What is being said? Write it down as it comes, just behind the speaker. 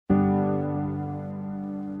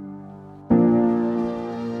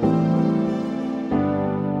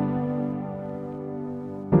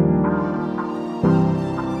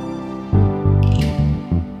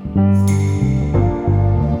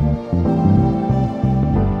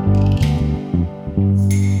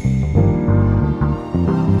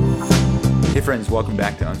Hey friends, welcome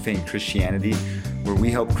back to Unfeigned Christianity, where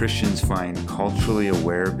we help Christians find culturally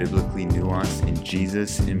aware, biblically nuanced, and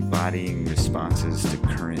Jesus-embodying responses to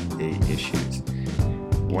current day issues.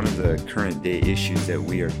 One of the current day issues that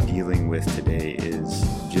we are dealing with today is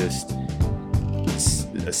just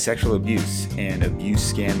sexual abuse and abuse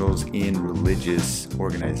scandals in religious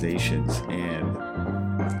organizations. And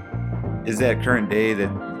is that current day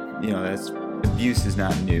that, that's abuse is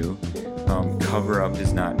not new. Cover-up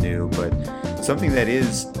is not new, but something that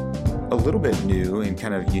is a little bit new and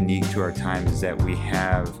kind of unique to our time is that we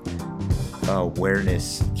have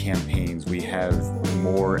awareness campaigns. We have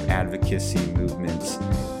more advocacy movements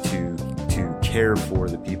to care for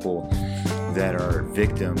the people that are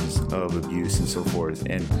victims of abuse and so forth.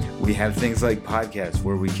 And we have things like podcasts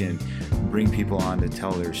where we can bring people on to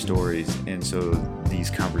tell their stories. And so these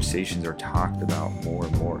conversations are talked about more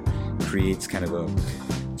and more. It creates kind of a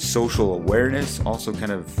social awareness, also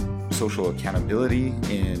kind of social accountability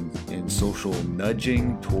and social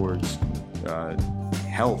nudging towards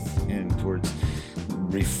health and towards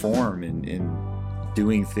reform and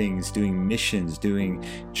doing things, doing missions, doing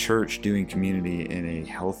church, doing community in a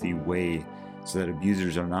healthy way so that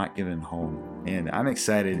abusers are not given home. And I'm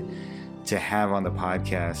excited to have on the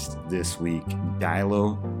podcast this week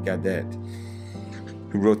Dylo Cadet,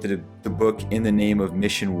 who wrote the book In the Name of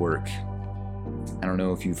Mission Work. I don't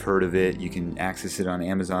know if you've heard of it. You can access it on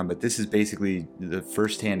Amazon, but this is basically the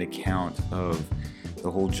firsthand account of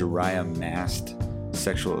the whole Uriah masked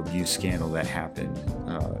sexual abuse scandal that happened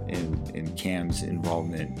in Cam's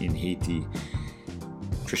involvement in Haiti,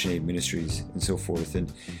 Christian Aid Ministries, and so forth.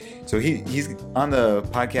 And so he's on the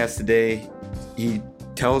podcast today. He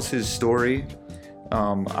tells his story.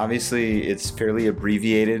 Obviously, it's fairly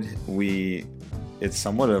abbreviated. It's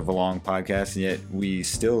somewhat of a long podcast, and yet we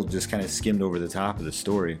still just kind of skimmed over the top of the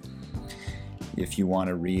story. If you want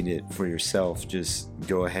to read it for yourself, just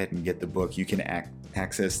go ahead and get the book. You can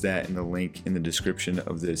access that in the link in the description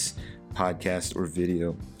of this podcast or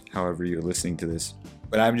video, however you're listening to this.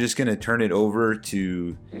 But I'm just going to turn it over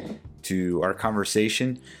to our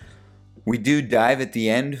conversation. We do dive at the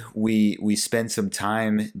end. We spend some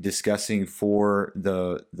time discussing for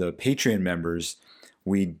the Patreon members.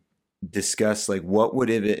 We discuss what would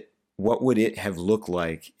it have looked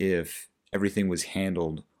like if everything was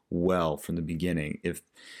handled well from the beginning, if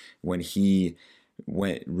when he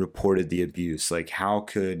reported the abuse, how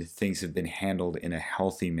could things have been handled in a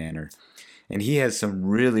healthy manner. And he has some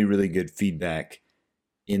really, really good feedback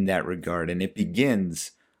in that regard, and it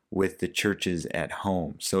begins with the churches at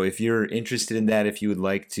home. So if you're interested in that, if you would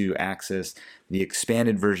like to access the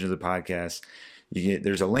expanded version of the podcast,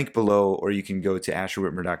 there's a link below, or you can go to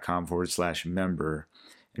asherwhitmer.com/member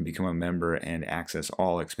and become a member and access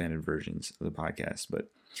all expanded versions of the podcast. But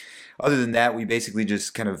other than that, we basically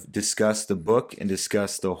just kind of discuss the book and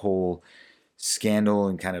discuss the whole scandal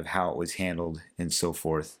and kind of how it was handled and so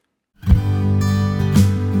forth.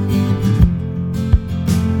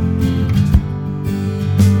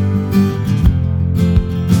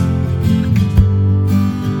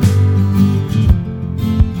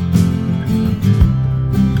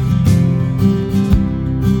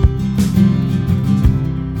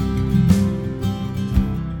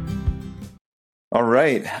 All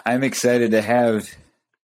right. I'm excited to have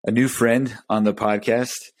a new friend on the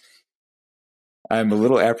podcast. I'm a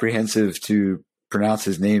little apprehensive to pronounce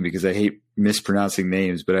his name because I hate mispronouncing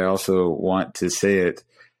names, but I also want to say it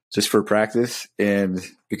just for practice and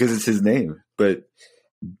because it's his name. But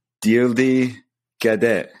Dylo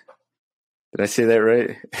Cadet. Did I say that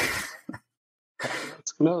right?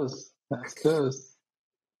 That's close.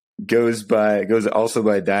 Goes also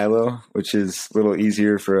by Dylo, which is a little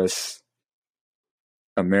easier for us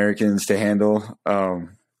Americans to handle.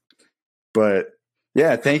 But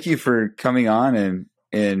yeah, thank you for coming on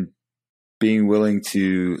and being willing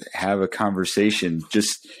to have a conversation.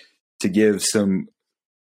 Just to give some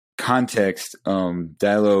context,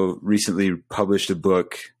 Dylo recently published a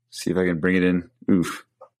book. See if I can bring it in. Oof,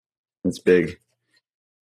 that's big.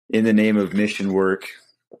 In the Name of Mission Work.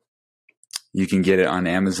 You can get it on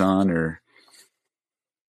Amazon, or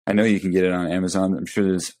I know you can get it on Amazon. I'm sure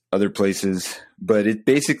there's other places, but it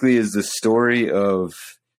basically is the story of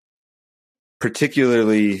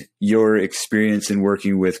particularly your experience in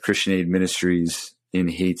working with Christian Aid Ministries in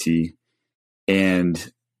Haiti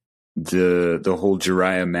and the whole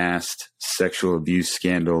Uriah masked sexual abuse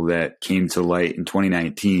scandal that came to light in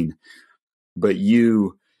 2019. But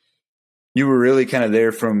you were really kind of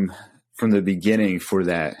there from the beginning for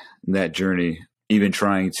that journey, even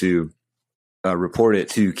trying to report it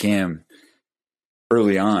to Cam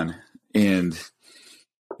early on. And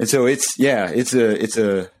so it's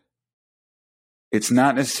a it's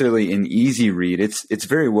not necessarily an easy read. It's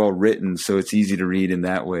very well written, so it's easy to read in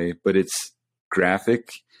that way, but it's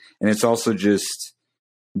graphic, and it's also just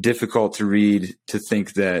difficult to read, to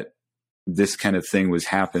think that this kind of thing was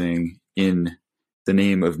happening in the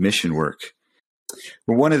name of mission work.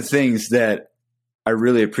 But one of the things that I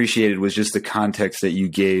really appreciated was just the context that you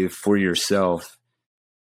gave for yourself.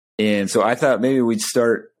 And so I thought maybe we'd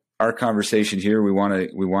start our conversation here. We want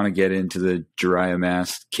to get into the Jeriah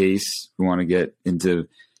Mast case. We want to get into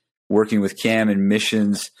working with Cam and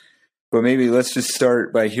missions. But maybe let's just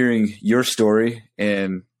start by hearing your story.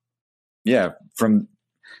 And yeah,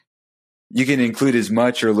 you can include as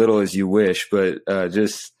much or little as you wish, but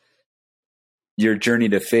just your journey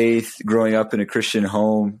to faith, growing up in a Christian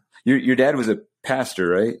home. Your dad was a pastor,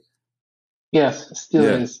 right? Yes, still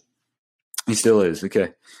is. He still is.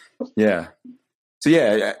 Okay. Yeah. So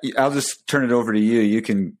yeah, I'll just turn it over to you. You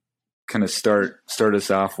can kind of start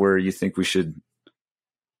us off where you think we should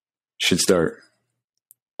start.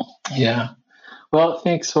 Yeah. Well,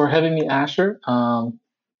 thanks for having me, Asher.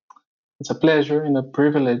 It's a pleasure and a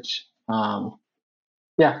privilege.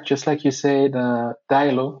 Just like you said,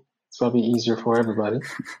 Dylo. It's probably easier for everybody.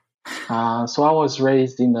 So I was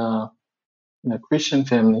raised in a Christian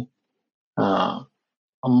family, more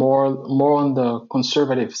on the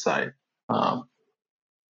conservative side.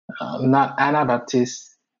 Not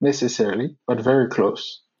Anabaptist necessarily, but very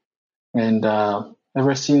close. And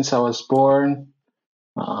ever since I was born,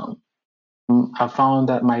 I found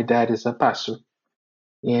that my dad is a pastor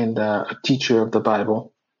and a teacher of the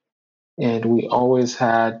Bible. And we always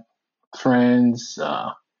had friends,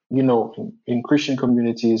 in Christian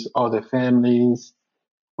communities, other families,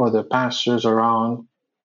 other pastors around.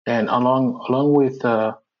 And along with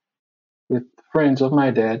friends of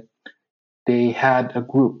my dad, they had a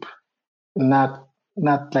group, not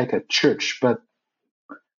like a church, but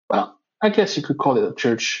well, I guess you could call it a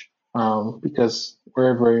church, because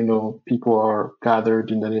wherever people are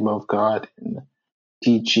gathered in the name of God and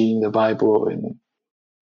teaching the Bible and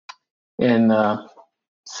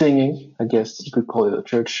singing, I guess you could call it a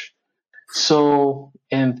church. So,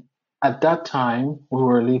 and at that time we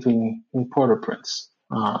were living in Port-au-Prince,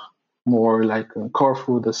 more like in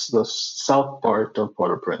Corfu, the south part of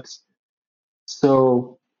Port-au-Prince.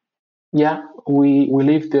 So yeah, we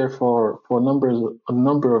lived there for a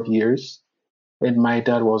number of years, and my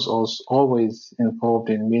dad was also always involved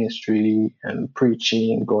in ministry and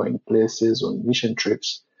preaching, going places on mission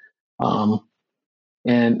trips.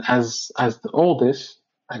 And as the oldest,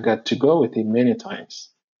 I got to go with him many times,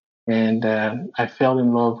 and I fell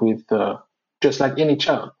in love with just like any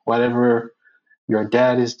child, whatever your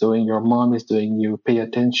dad is doing, your mom is doing, you pay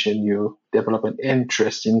attention, you develop an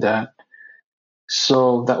interest in that.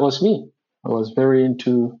 So that was me. I was very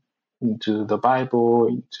into the Bible,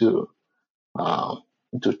 into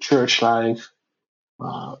church life,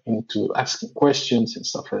 into asking questions and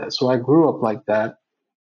stuff like that. So I grew up like that.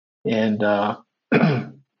 And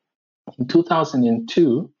in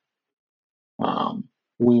 2002,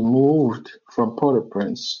 we moved from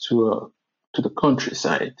Port-au-Prince to the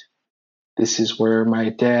countryside. This is where my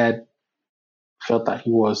dad felt that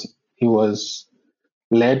he was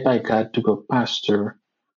led by God to go pastor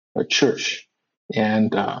a church,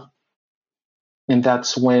 and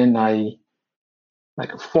that's when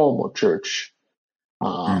like a formal church.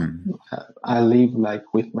 I lived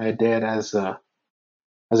like with my dad as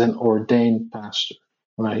an ordained pastor,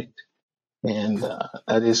 right? And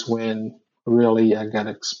that is when really I got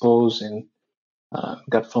exposed and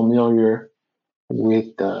got familiar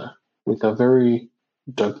with a very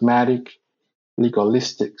dogmatic,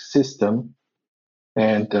 legalistic system,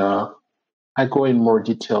 and I go in more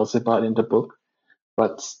details about in the book,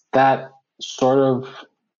 but that sort of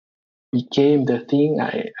became the thing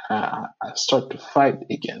I started to fight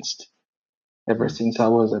against ever since I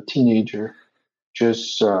was a teenager,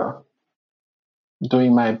 just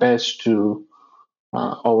doing my best to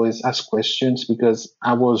always ask questions, because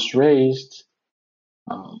I was raised,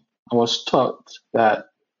 I was taught that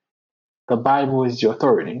the Bible is the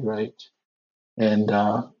authority, right? And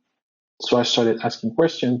so I started asking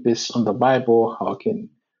questions based on the Bible. How can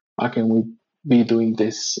we be doing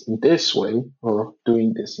this in this way or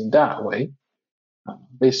doing this in that way,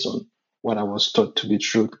 based on what I was taught to be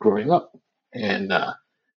truth growing up? And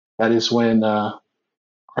that is when I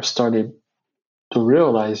started to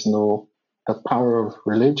realize, the power of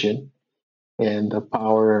religion and the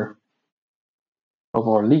power of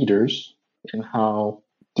our leaders and how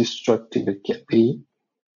destructive it can be.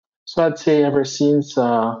 So I'd say ever since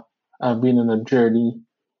I've been on a journey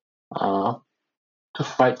to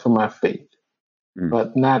fight for my faith,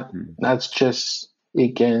 but not just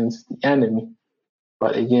against the enemy,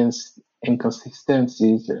 but against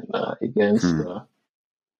inconsistencies and against Hmm.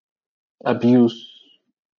 abuse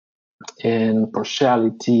and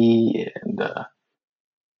partiality and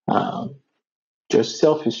um, just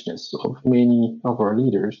selfishness of many of our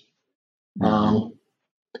leaders. Mm-hmm. Um,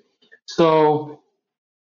 so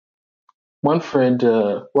one friend,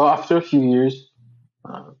 well, after a few years,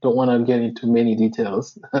 don't want to get into many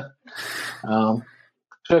details. um,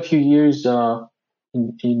 after a few years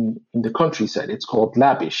in the countryside, it's called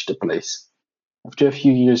Labish, the place. After a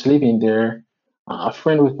few years living there, a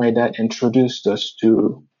friend with my dad introduced us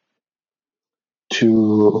to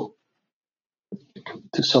to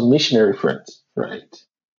some missionary friends, right?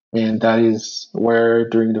 And that is where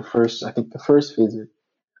during the first, I think the first visit,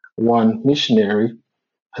 one missionary,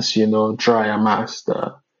 as you know, dry masked,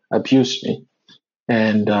 abused me.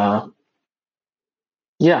 And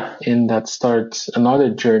yeah, and that starts another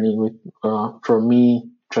journey with for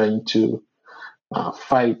me trying to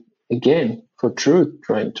fight again for truth,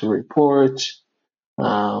 trying to report.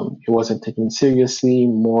 It wasn't taken seriously.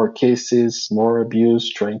 More cases, more abuse.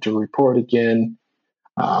 Trying to report again.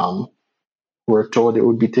 Um, we're told it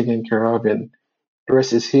would be taken care of, and the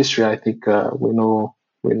rest is history. I think we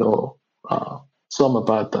know uh, some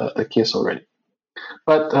about the case already.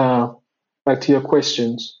 But back to your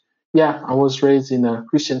questions. Yeah, I was raised in a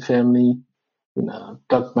Christian family, in a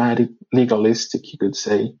dogmatic, legalistic, you could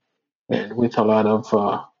say, and with a lot of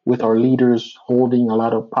with our leaders holding a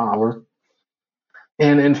lot of power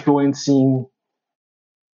and influencing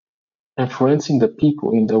the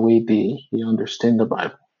people in the way they understand the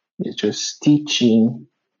Bible. It's just teaching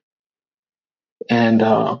and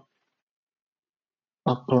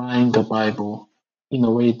applying the Bible in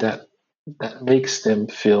a way that makes them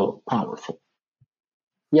feel powerful.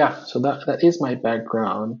 Yeah, so that is my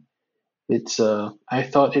background. It's I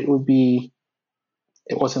thought it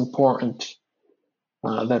was important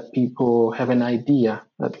that people have an idea,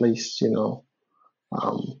 at least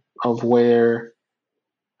of where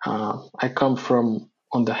I come from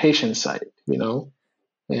on the Haitian side. And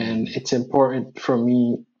Mm-hmm. it's important for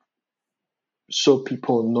me so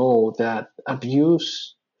people know that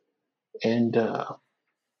abuse and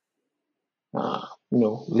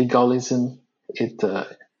legalism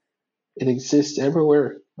it exists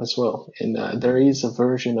everywhere as well, and there is a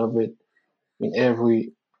version of it in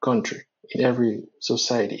every country, in every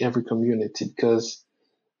society, every community, because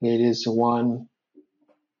it is one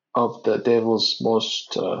of the devil's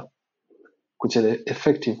most which are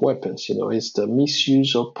effective weapons. It's the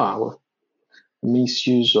misuse of power,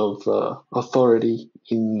 misuse of authority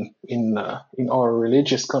in our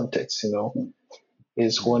religious context.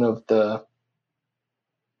 Is one of the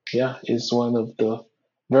is one of the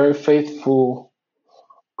very faithful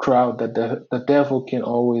crowd that the devil can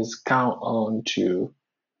always count on to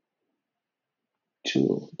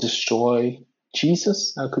destroy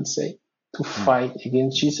Jesus, I could say, to fight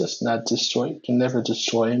against Jesus, not destroy. Can never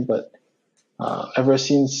destroy him, but ever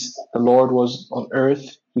since the Lord was on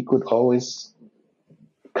earth, he could always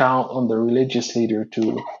count on the religious leader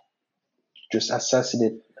to just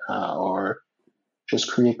assassinate or just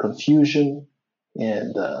create confusion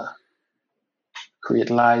and create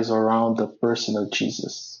lies around the person of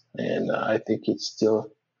Jesus. And I think it's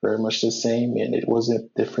still very much the same, and it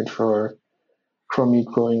wasn't different for me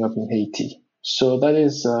growing up in Haiti. So that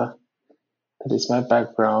is my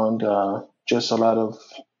background. Just a lot of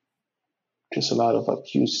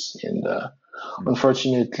abuse, and Mm-hmm.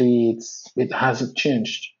 unfortunately, it hasn't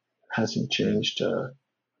changed. Hasn't Yeah. changed.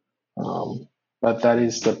 Um, but that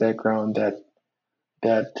is the background that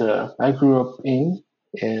I grew up in,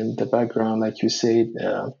 and the background, like you said,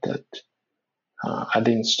 that I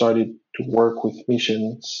then started to work with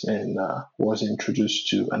missions and was introduced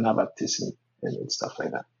to Anabaptism and stuff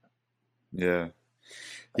like that. Yeah.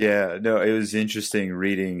 Yeah. No, it was interesting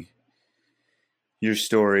reading your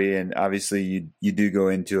story, and obviously you do go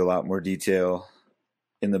into a lot more detail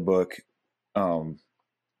in the book. Um,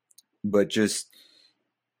 but just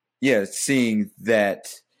yeah, seeing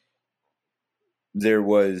that there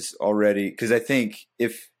was already, because I think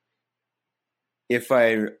if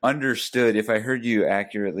I understood, if I heard you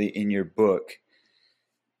accurately in your book,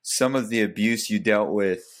 some of the abuse you dealt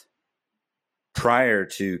with prior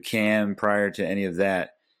to Cam, prior to any of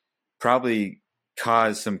that, probably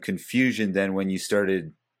caused some confusion then when you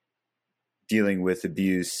started dealing with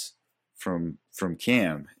abuse from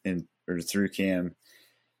Cam and or through Cam,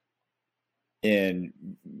 and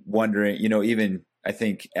wondering, even I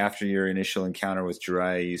think after your initial encounter with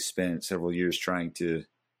Jiraiya, you spent several years trying to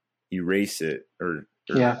erase it or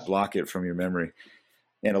Yeah, block it from your memory.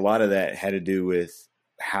 And a lot of that had to do with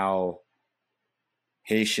how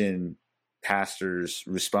Haitian pastors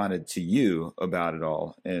responded to you about it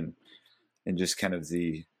all, and just kind of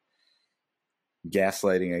the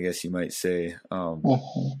gaslighting, I guess you might say,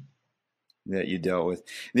 that you dealt with.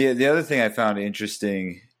 The other thing I found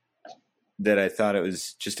interesting that I thought it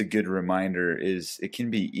was just a good reminder is it can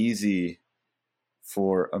be easy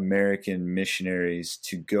for American missionaries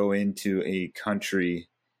to go into a country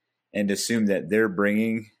and assume that they're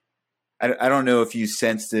bringing, I don't know if you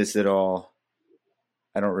sense this at all.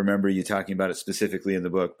 I don't remember you talking about it specifically in the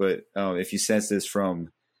book, but if you sense this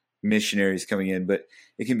from missionaries coming in, but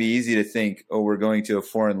it can be easy to think, oh, we're going to a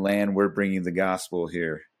foreign land, we're bringing the gospel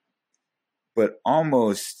here. But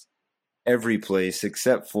almost every place,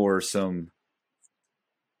 except for some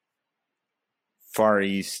Far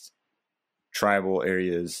East tribal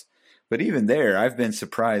areas, but even there, I've been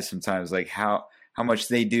surprised sometimes, like how much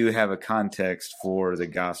they do have a context for the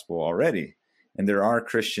gospel already. And there are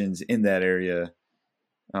Christians in that area.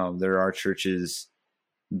 There are churches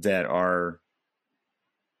that are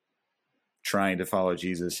trying to follow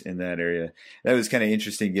Jesus in that area. That was kind of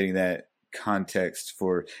interesting getting that context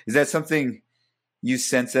for. Is that something you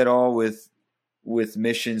sense at all with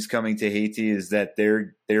missions coming to Haiti? Is that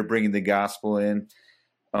they're bringing the gospel in,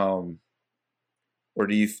 or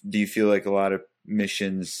do you feel like a lot of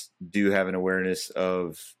missions do have an awareness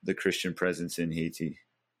of the Christian presence in Haiti?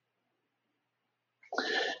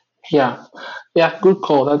 Yeah, good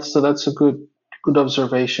call. That's a good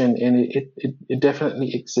observation, and it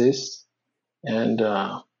definitely exists. And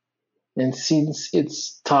since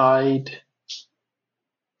it's tied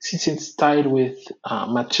with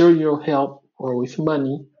material help or with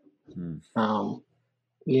money, um,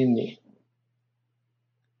 in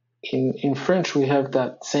French we have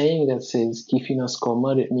that saying that says "qui finance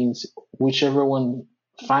commode." It means whichever one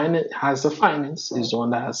has the finance is the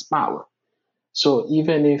one that has power. So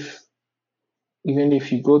even if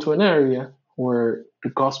you go to an area where the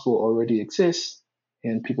gospel already exists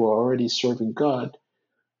and people are already serving God,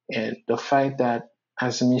 and the fact that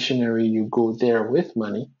as a missionary you go there with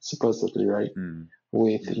money, supposedly, right?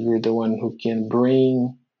 You're the one who can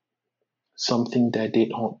bring something that they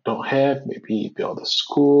don't have, maybe build a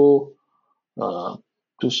school,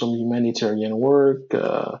 do some humanitarian work,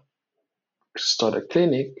 start a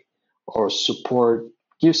clinic, or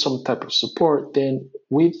give some type of support. Then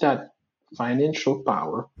with that financial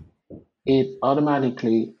power, it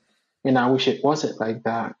automatically, and I wish it wasn't like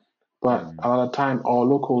that, but a lot of time our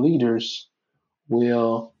local leaders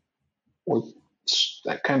will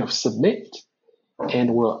kind of submit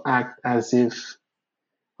and will act as if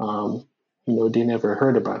they never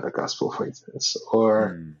heard about the gospel, for instance,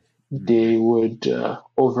 or they would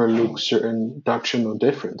overlook certain doctrinal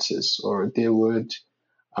differences, or they would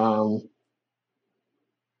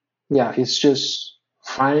it's just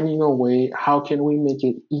finding a way, how can we make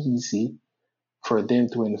it easy for them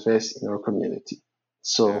to invest in our community?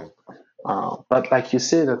 So but like you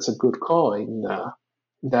said, that's a good call, and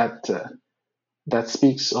that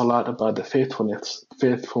speaks a lot about the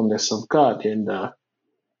faithfulness of God, and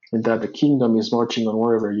that the kingdom is marching on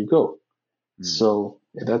wherever you go. So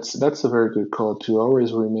that's a very good call to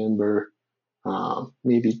always remember.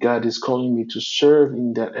 Maybe God is calling me to serve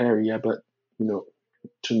in that area, but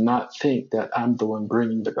to not think that I'm the one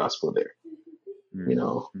bringing the gospel there.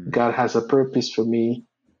 God has a purpose for me,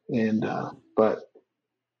 and but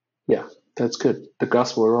yeah, that's good. The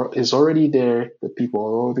gospel is already there. The people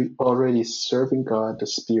are already serving God. The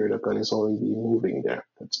Spirit of God is already moving there.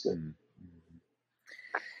 That's good.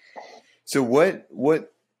 So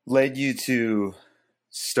what led you to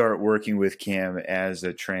start working with Cam as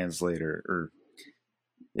a translator? Or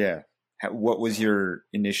what was your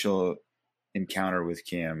initial encounter with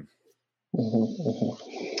Cam?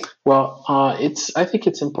 Well, I think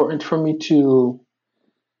it's important for me to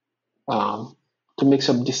make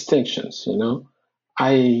some distinctions.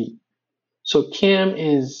 So Cam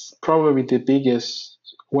is probably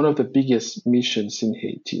one of the biggest missions in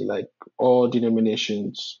Haiti, like all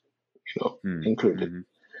denominations, included.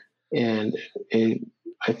 And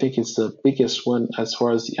I think it's the biggest one as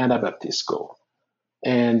far as the Anabaptists go.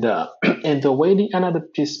 And and the way the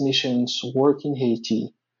Anabaptist missions work in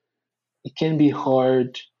Haiti, it can be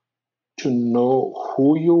hard to know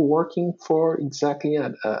who you're working for exactly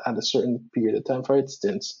at a certain period of time. For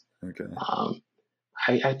instance,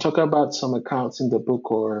 I talk about some accounts in the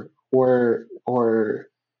book, or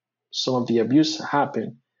some of the abuse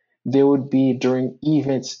happened. They would be during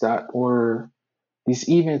events these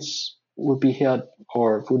events would be held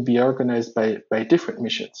or would be organized by different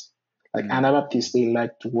missions. Like Anabaptists, they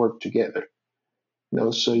like to work together.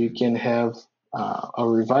 So you can have a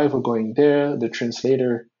revival going there. The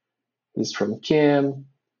translator is from Cam.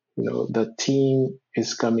 the team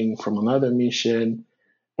is coming from another mission,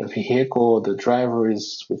 the vehicle, the driver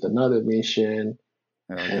is with another mission,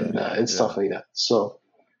 Okay. and Yeah. stuff like that. So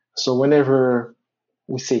whenever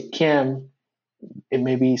we say cam, it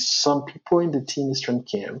may be some people in the team is from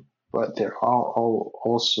cam, but there are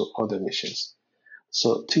also other missions.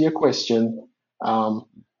 So to your question, um,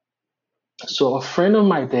 so a friend of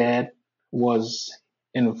my dad was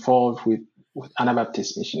involved with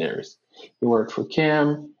Anabaptist missionaries. He worked for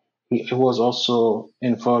CAM. He was also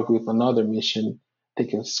involved with another mission. I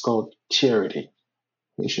think it's called Charity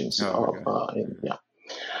Missions. Oh, okay. Yeah.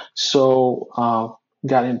 So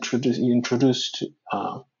got introduced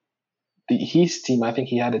to his team. I think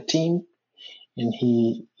he had a team, and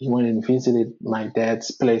he went and visited my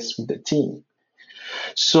dad's place with the team.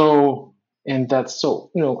 So and that's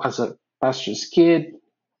so as a pastor's kid,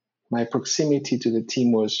 my proximity to the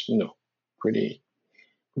team was, pretty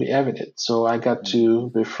pretty evident. So I got Mm-hmm. to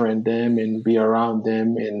befriend them and be around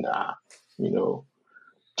them and you know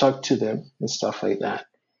talk to them and stuff like that.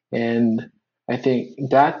 And I think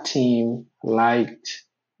that team liked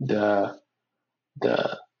the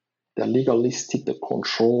the the legalistic, the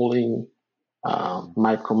controlling,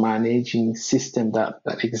 micromanaging system that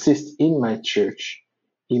exists in my church,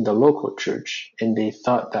 in the local church, and they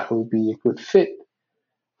thought that would be a good fit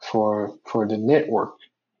for the network,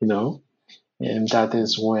 you know. And that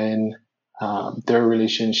is when their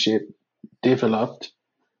relationship developed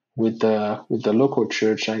with the local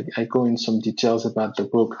church. I go in some details about the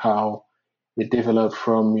book, how it developed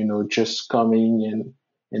from just coming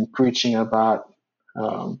and preaching about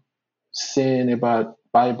um, sin, about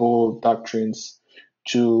Bible doctrines,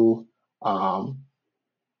 to um,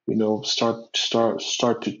 start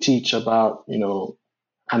to teach about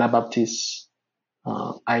Anabaptist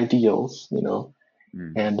ideals,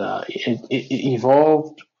 Mm-hmm. and it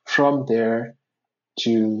evolved from there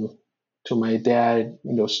to my dad,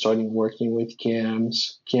 starting working with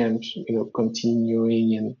camps,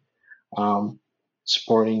 continuing and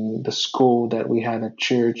supporting the school that we had at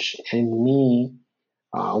church, and me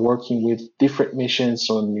working with different missions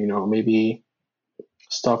on, maybe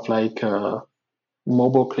stuff like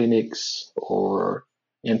mobile clinics, or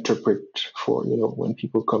interpret for, when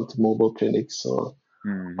people come to mobile clinics, or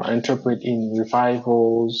Mm-hmm. interpret in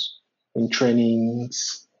revivals, in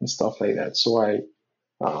trainings and stuff like that. So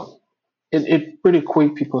um, it pretty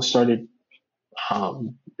quick people started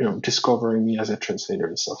discovering me as a translator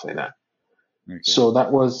and stuff like that. Okay. So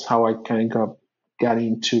that was how I kind of got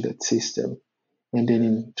into that system. And then Yeah.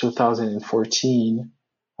 in 2014,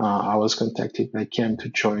 I was contacted by Cam to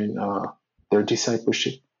join their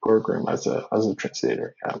discipleship program as a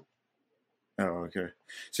translator. Oh, okay.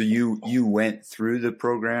 So you went through the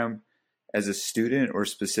program as a student, or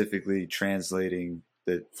specifically translating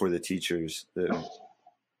the for the teachers? The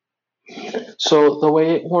So the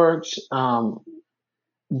way it works,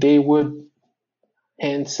 they would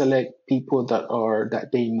hand select people that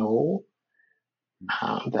they know,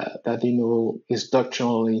 that they know is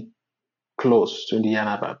doctrinally close to the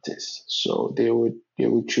Anabaptists. So they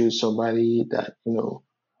would choose somebody that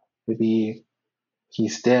maybe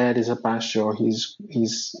his dad is a pastor, or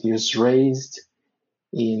he's raised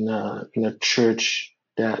in a church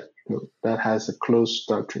that that has a close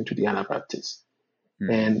doctrine to the Anabaptists.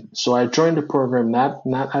 mm-hmm. And so I joined the program not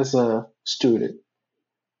as a student,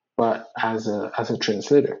 but as a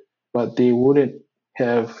translator. But they wouldn't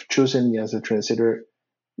have chosen me as a translator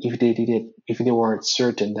if they weren't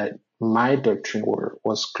certain that my doctrine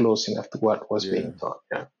was close enough to what was Yeah, being taught.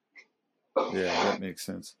 Yeah. yeah, that makes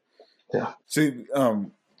sense. Yeah. So,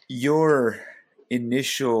 your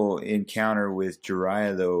initial encounter with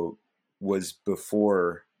Jiraiya, though, was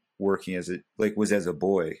before working as was as a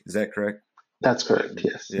boy. Is that correct? That's correct.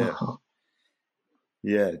 Yes. Yeah, Uh-huh.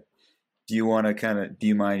 yeah. Do you want to do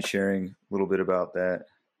you mind sharing a little bit about that?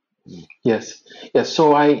 Yes. Yes.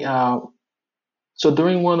 So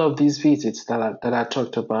during one of these visits that I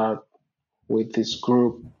talked about with this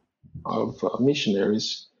group of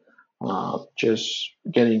missionaries, just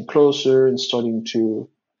getting closer and starting to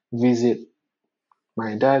visit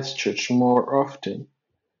my dad's church more often.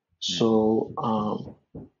 Mm-hmm. So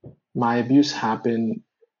my abuse happened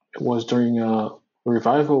was during a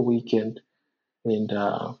revival weekend, and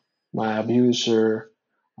my abuser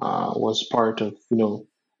was part of,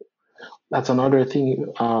 that's another thing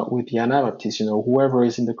with the Anabaptists. Whoever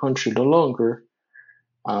is in the country the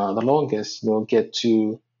longest, get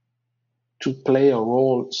to play a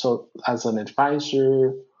role, so as an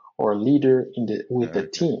advisor or leader with the Okay.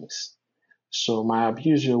 teams. So my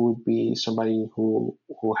abuser would be somebody who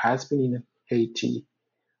has been in Haiti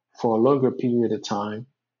for a longer period of time,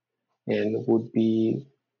 and would be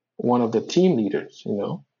one of the team leaders,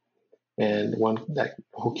 and one that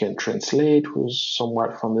who can translate, who's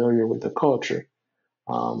somewhat familiar with the culture.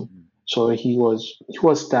 So he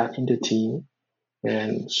was that in the team,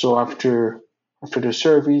 and so after the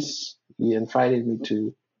service, he invited me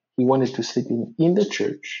to. He wanted to sleep in the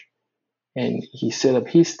church, and he set up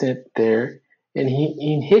his tent there. And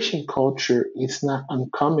in Haitian culture, it's not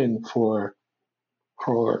uncommon for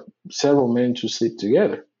several men to sleep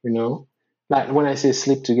together. Like when I say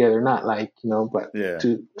sleep together, not like but Yeah.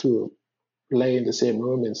 to lay in the same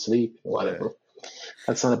room and sleep, Yeah. whatever.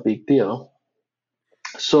 That's not a big deal.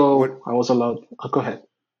 What? So I was allowed. Go ahead.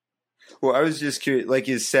 Well, I was just curious. Like,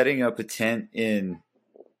 is setting up a tent in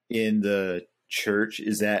the church,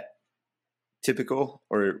 is that typical,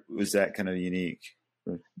 or was that kind of unique?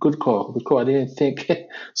 Good call. Good call. I didn't think.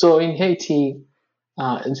 So in Haiti,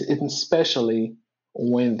 especially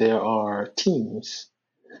when there are teams,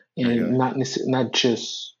 and Okay. not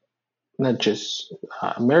just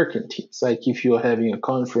American teams. Like if you're having a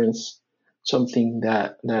conference, something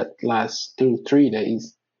that lasts 2 3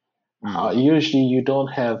 days, Mm. usually you don't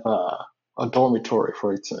have a dormitory,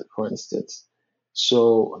 for instance.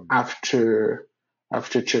 So Mm. after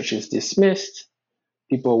church is dismissed,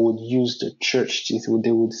 people would use the church.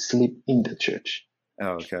 They would sleep in the church.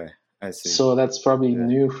 Oh, okay. I see. So that's probably Yeah.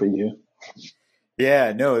 new for you.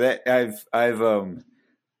 Yeah. No, that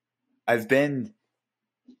I've been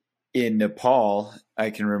in Nepal. I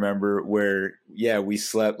can remember where, yeah, we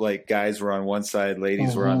slept, like guys were on one side,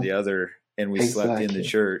 ladies were on Hmm. the other, and we slept in the Exactly.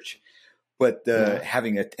 church. But Yeah.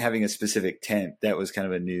 having a specific tent, that was kind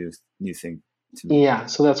of a new thing to me. Yeah.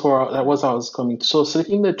 So that was how I was coming. So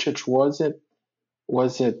sleeping in the church wasn't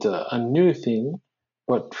a new thing,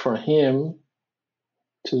 but for him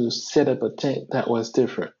to set up a tent, that was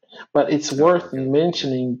different. But it's Oh, worth okay. Yeah.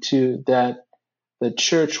 mentioning too that the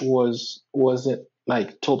church wasn't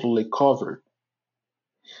like totally covered.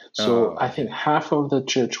 So Oh, I think okay. half of the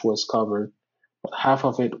church was covered, but half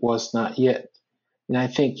of it was not yet. And I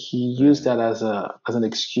think he used Yeah. that as an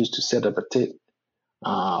excuse to set up a tent.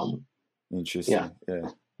 Um, yeah, Interesting. Yeah.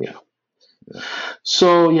 yeah. Yeah.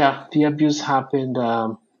 So yeah, the abuse happened.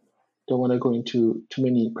 Don't want to go into too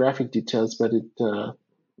many graphic details, but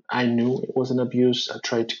I knew it was an abuse. I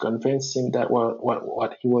tried to convince him that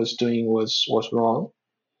what he was doing was wrong,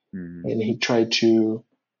 Mm-hmm. and he tried to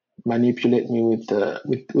manipulate me with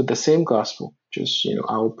the same gospel. Just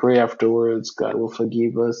I will pray afterwards. God will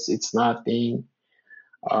forgive us. It's nothing.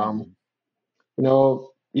 Um, Mm-hmm.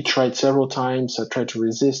 he tried several times. I tried to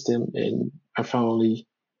resist him, and I finally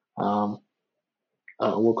um,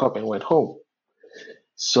 woke up and went home.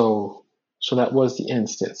 So so that was the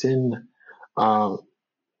instance. And um,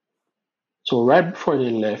 so right before they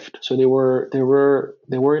left, so they were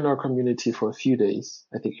in our community for a few days.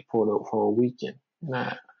 I think for a weekend. And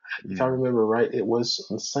if I Mm-hmm. remember right, it was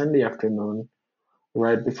on Sunday afternoon,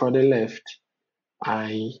 right before they left.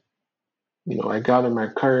 I I gathered my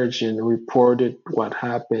courage and reported what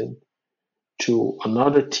happened to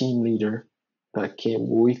another team leader that came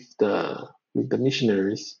with the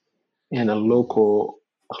missionaries and a local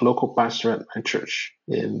pastor at my church.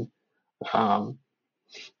 And um,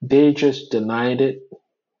 they just denied it.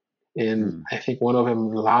 And Mm-hmm. I think one of them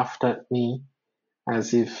laughed at me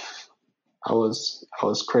as if I was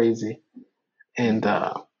crazy, and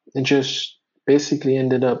Mm-hmm. it just basically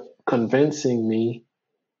ended up convincing me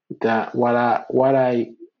that what I'm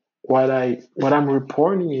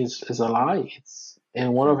reporting is a lie.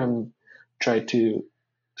 And one of Mm-hmm. them tried to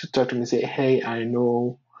talk to me and say, "Hey, I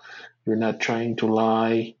know you're not trying to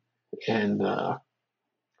lie, and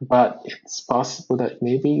but it's possible that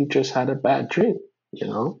maybe you just had a bad dream, you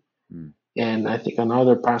know." Mm-hmm. And I think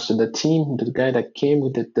another pastor, the guy that came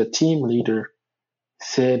with the team leader,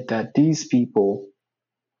 said that these people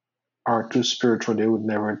are too spiritual; they would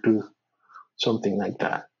never do something like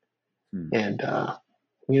that. And I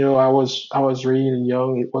was really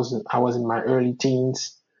young. I was in my early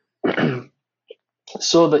teens.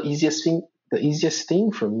 So the easiest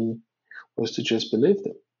thing for me was to just believe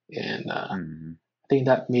them, and Mm-hmm. I think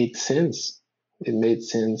that made sense. It made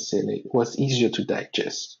sense, and it was easier to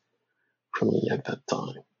digest for me at that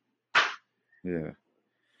time. Yeah.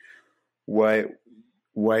 Why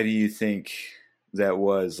why do you think that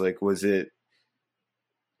was? Like,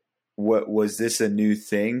 what was this a new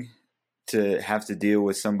thing to have to deal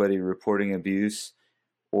with somebody reporting abuse,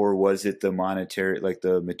 or was it the monetary, like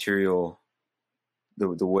the material,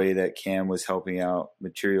 the way that Cam was helping out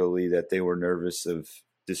materially, that they were nervous of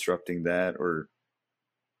disrupting that? Or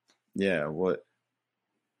yeah, what?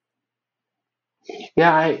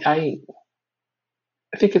 Yeah, I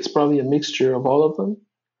think it's probably a mixture of all of them.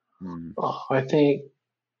 Mm, I think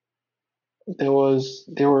they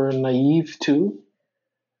were naive too,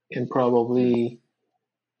 and Mm, probably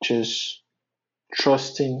just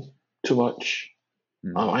trusting too much.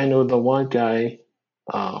 mm, I know the one guy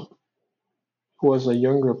um, who was a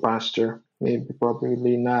younger pastor, maybe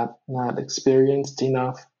probably not experienced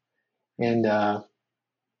enough, and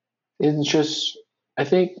it's just I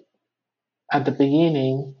think at the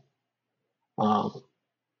beginning, um,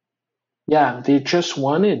 yeah, they just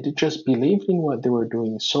believed in what they were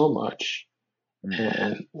doing so much, mm,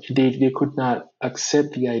 and they could not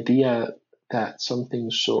accept the idea that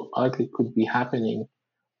something so ugly could be happening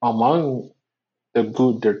among the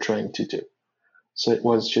good they're trying to do. So it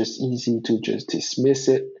was just easy to just dismiss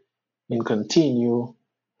it and continue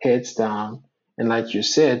heads down. And like you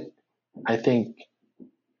said, I think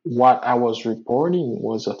what I was reporting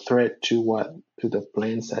was a threat to what to the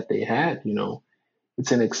plans that they had. You know,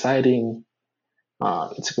 it's an exciting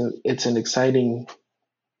it's an exciting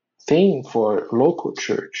thing for local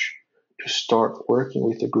church to start working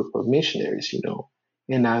with a group of missionaries. You know,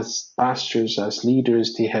 and as pastors, as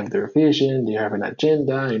leaders, they have their vision, they have an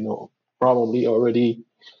agenda. You know, probably already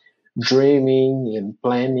dreaming and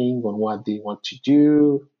planning on what they want to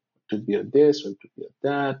do, to build this, or to build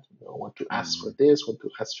that, you know, want to ask for mm, this, want to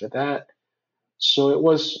ask for that.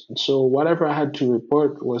 So whatever I had to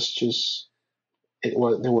report was just it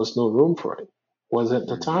was there was no room for it. Wasn't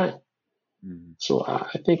the mm, time. mm. So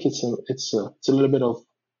I think it's a little bit of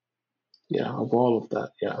yeah of all of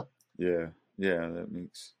that. Yeah. Yeah, yeah, that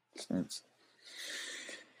makes sense.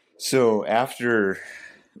 So after,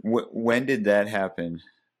 when did that happen?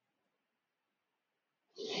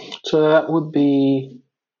 So that would be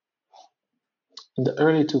in the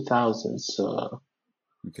early 2000s,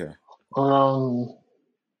 Okay, around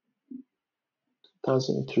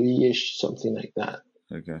 2003 ish, something like that.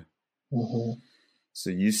 okay. Hmm. So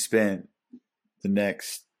you spent the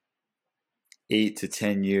next 8 to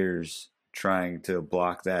 10 years trying to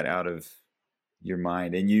block that out of your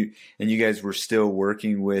mind, and you guys were still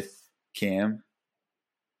working with Cam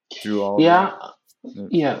through all of that. Yeah,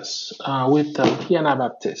 yes, with the Piana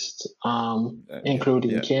Baptist, Okay,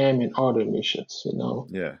 including yeah, CAM and other missions, you know.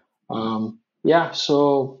 yeah, Yeah,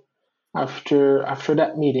 so after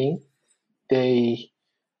that meeting, they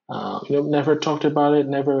never talked about it,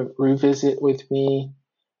 never revisit with me.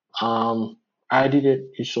 Um, I did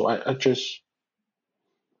it, so I just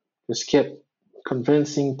kept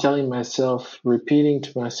convincing, telling myself, repeating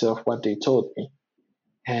to myself what they told me,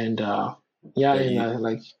 and yeah, that and you I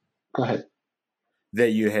like, go ahead, that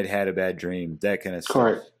you had had a bad dream, that kind of stuff.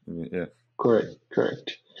 correct, Yeah.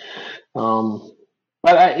 correct. Um,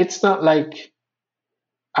 but it's not like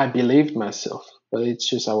I believed myself, but it's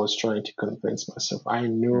just I was trying to convince myself. I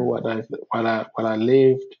knew Mm, what I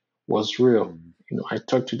lived was real. mm, You know, I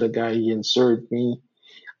talked to the guy. He inserted me.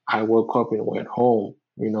 I woke up and went home.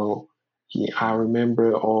 You know, I mm,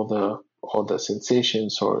 remember all the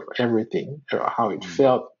sensations or everything, or how it mm,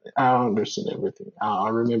 felt. I understand everything. I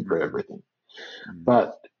remember mm, everything. mm,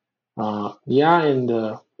 But yeah, and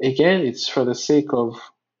again, it's for the sake of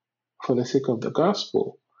the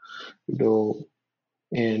gospel. You know,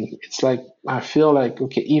 and it's like I feel like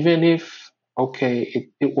okay, even if okay,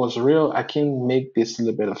 it was real, I can make this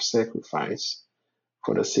little bit of sacrifice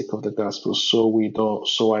for the sake of the gospel,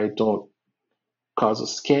 so I don't cause a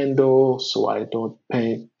scandal, so I don't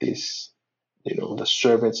paint this, you know, the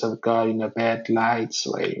servants of God in a bad light.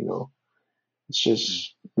 So it's mm.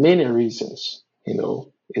 just many reasons. You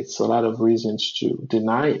know, it's a lot of reasons to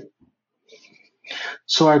deny it.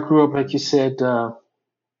 So I grew up, like you Mm. said,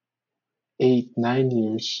 8, 9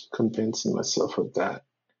 years convincing myself of that,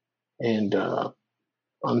 and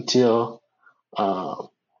until uh,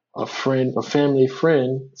 a family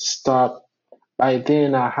friend, stopped. By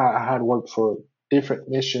then, I had worked for different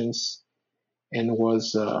missions and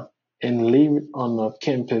was and lived on a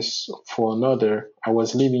campus for another. I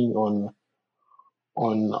was living on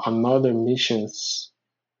another missions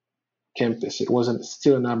campus. It wasn't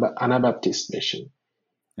still an Anabaptist mission.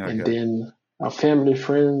 And Okay. then a family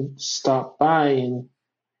friend stopped by and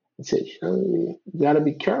said, you know, you got to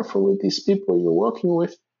be careful with these people you're working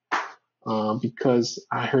with, because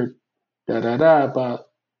I heard da da da about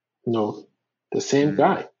you know the same Mm,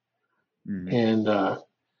 guy, mm, and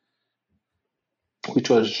which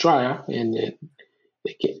was Dryer, and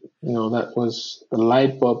you know that was the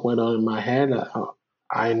light bulb went on in my head.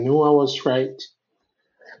 I knew I was right.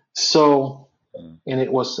 So, mm, and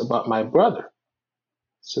it was about my brother.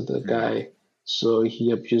 So the mm. guy, so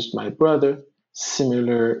he abused my brother.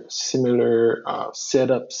 Similar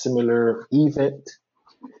setup, similar event.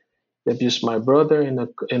 He abused my brother in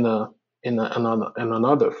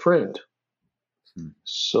another friend. Mm.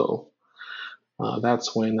 So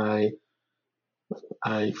That's when I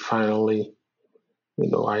finally,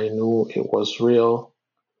 I knew it was real.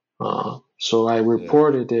 So I Yeah.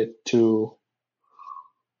 reported it to.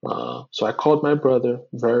 So I called my brother,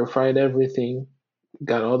 verified everything,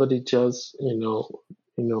 got all the details.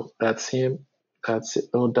 That's him. That's it,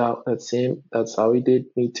 no doubt. That's him. That's how he did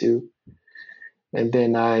me too. And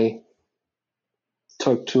then I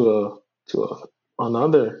talked to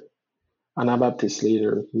another Anabaptist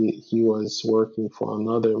leader. He was working for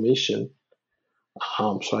another mission.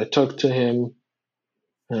 So I talked to him.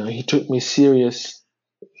 He took me serious,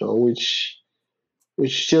 which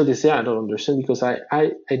still this day I don't understand because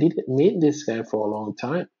I didn't meet this guy for a long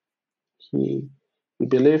time. He he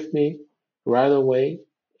believed me right away,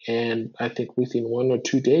 and I think within 1 or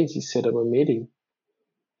 2 days he set up a meeting,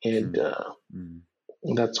 and Hmm.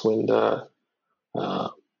 Hmm. that's when uh,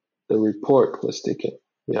 the report was taken.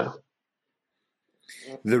 Yeah,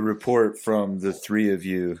 The report from the three of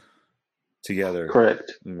you together.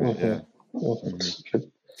 correct. Yeah. Hmm. Hmm.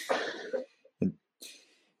 Hmm.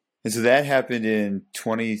 And so that happened in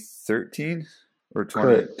 2013 or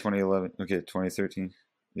Correct. 2011. Okay, 2013.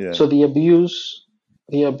 Yeah. So the abuse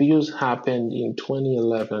happened in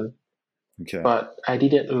 2011, Okay. but I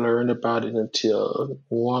didn't learn about it until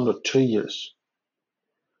 1 or 2 years.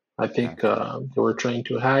 I think Okay. they were trying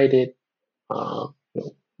to hide it. Uh,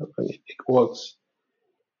 it was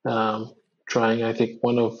um, trying. I think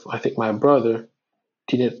my brother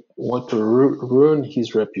didn't want to ruin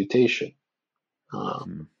his reputation, uh,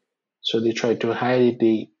 Hmm. so they tried to hide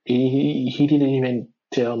it. He didn't even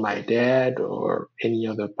tell my dad or any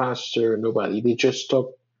other pastor. Nobody. They just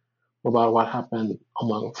talked about what happened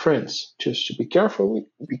among friends. Just to be careful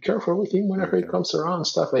with him whenever he Okay. comes around,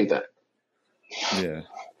 stuff like that. Yeah.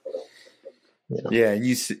 You know. Yeah, and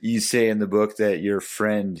you say in the book that your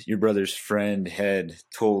brother's friend, had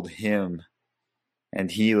told him, and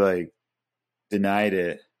he like denied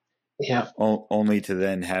it, Yeah, only to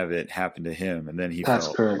then have it happen to him, and then he that's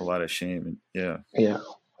felt a correct. lot of shame. And yeah, Yeah,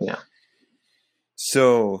 yeah.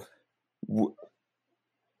 so w-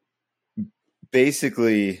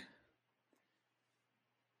 basically,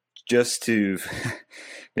 just to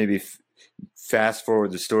maybe fast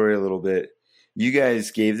forward the story a little bit, you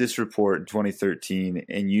guys gave this report in 2013,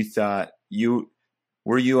 and you thought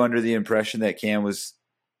were you under the impression that Cam was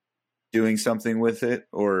doing something with it,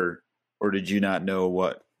 or did you not know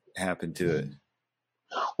what happened to it?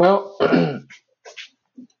 Well,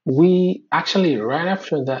 we actually right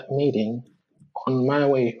after that meeting, on my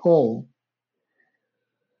way home,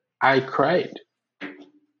 I cried.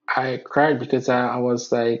 I cried because I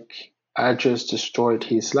was like, I just destroyed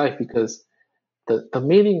his life because the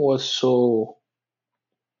meeting was so,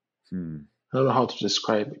 Hmm. I don't know how to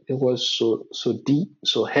describe it. It was so deep,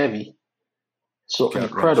 so heavy, so Gut wrenching.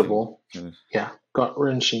 incredible, yeah, gut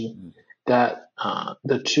wrenching that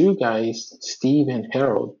the two guys, Steve and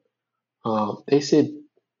Harold, they said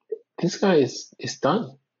this guy is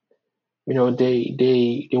done.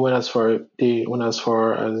 They went as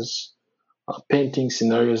far as painting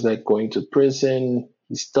scenarios like going to prison.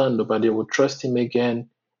 He's done. Nobody would trust him again.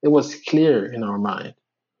 It was clear in our mind,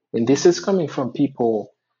 and this is Mm-hmm. coming from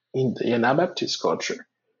people in the Anabaptist culture.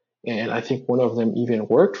 And I think one of them even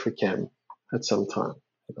worked for Cam at some time.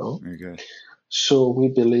 You know, Okay. so we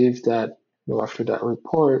believe that after that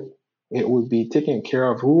report, it would be taken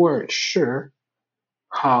care of. We weren't sure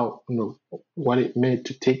how what it meant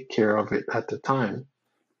to take care of it at the time,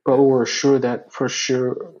 but we Yeah. were sure that for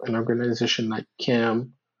sure an organization like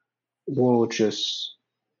Cam will just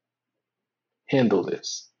handle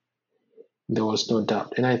this. There was no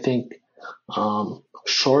doubt. And I think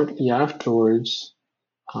shortly afterwards,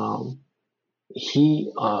 um,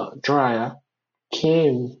 Dryer,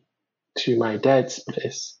 came to my dad's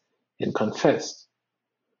place and confessed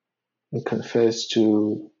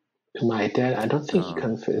to my dad. I don't think he Oh, that's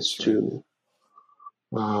confessed right.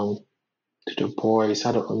 um, to the boys.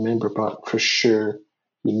 I don't remember, but for sure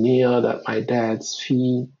he kneeled at my dad's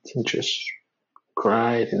feet and just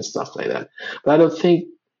cried and stuff like that. But I don't think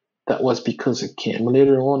that was because of Kim.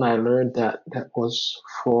 Later on, I learned that that was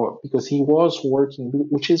for because he was working,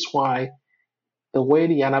 which is why the way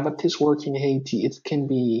the Anabaptists work in Haiti, it can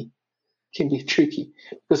be tricky.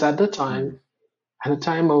 Because Hmm. at the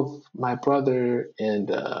time of my brother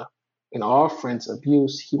and our friend's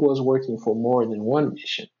abuse, he was working for more than one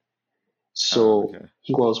mission. Oh, So okay.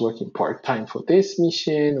 he was working part time for this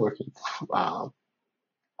mission, working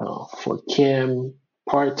for Kim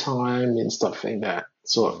part time and stuff like that.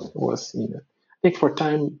 So Hmm. it was, I think for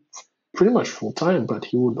time, pretty much full time, but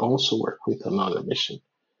he would also work with another mission.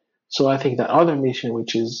 So I think that other mission,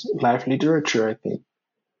 which is life literature, I think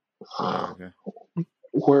Oh, uh, okay.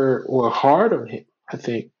 were hard on him. I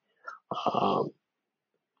think um,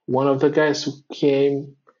 one of the guys who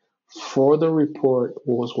came for the report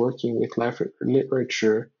who was working with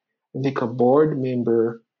literature. I think a board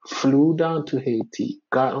member flew down to Haiti,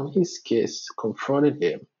 got on his case, confronted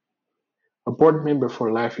him. A board member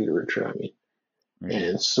for life literature, I mean. Okay.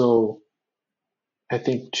 And so I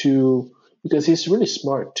think too, because he's really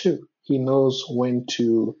smart too. He knows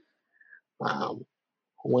um,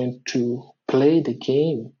 when to play the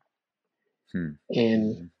game Hmm.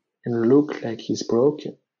 and Mhm. look like he's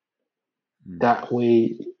broken. Hmm. That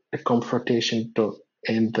way, the confrontation don't,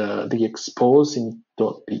 and the exposing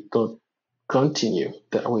don't continue.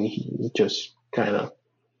 That way, he just kind of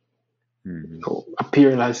Mhm.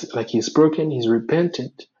 appear like he's broken. He's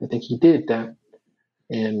repentant. I think he did that,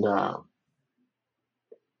 and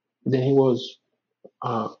then he was.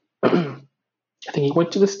 I think he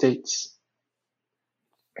went to the States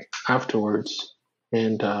afterwards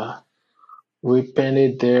and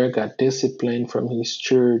repented there. Got disciplined from his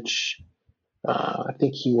church. I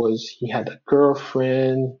think he had a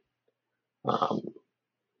girlfriend. Um,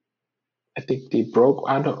 I think they broke.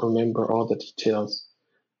 I don't remember all the details.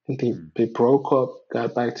 I think Hmm. they broke up,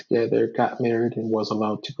 got back together, got married, and was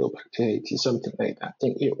allowed to go back to Haiti, something like that. I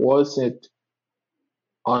think it wasn't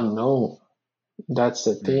unknown. That's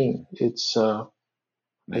the thing. Mhm. It's like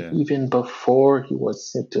Yeah. even before he was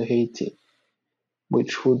sent to Haiti,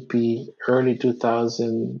 which would be early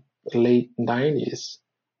 2000, late 90s,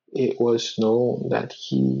 it was known that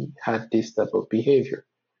he had this type of behavior.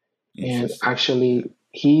 And Interesting. Yeah. actually,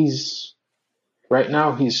 right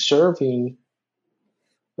now he's serving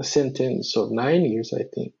a sentence of 9 years, I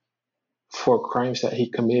think, for crimes that he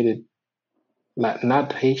committed,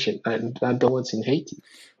 not Haitian, not the ones in Haiti,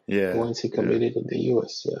 the Yeah. ones he Yeah. committed in the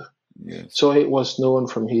U.S. Yeah. Yes. So it was known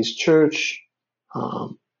from his church.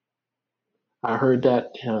 Um, I heard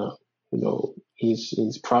that,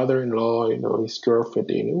 his father-in-law, his girlfriend,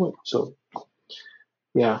 they knew it. So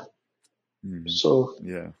yeah. Mhm. So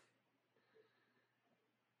Yeah.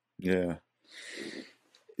 Yeah.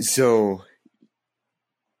 So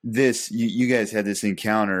you guys had this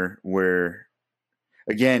encounter where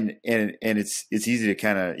again, and it's easy to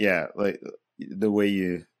kind of, yeah, like the way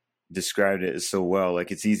you described it is so well,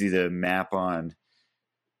 like it's easy to map on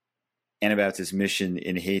Anabaptist mission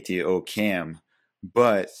in Haiti, Cam,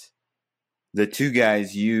 but the two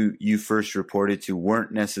guys you first reported to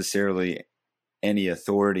weren't necessarily any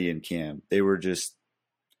authority in Cam. They were just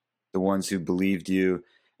the ones who believed you,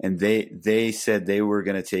 and they said they were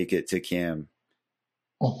going to take it to Cam.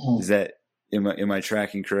 Is mhm. that am I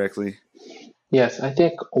tracking correctly? Yes, I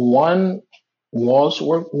think one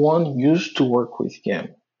used to work with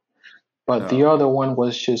him, but Oh, the okay. other one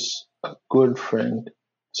was just a good friend,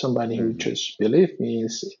 somebody who Mm-hmm. just believed me.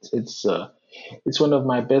 It's one of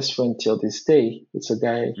my best friends till this day. It's a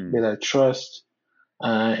guy Mm-hmm. that I trust,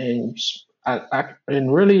 and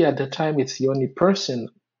really at the time, it's the only person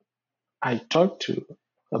I talked to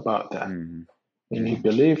about that, Mm-hmm. and he Mm-hmm.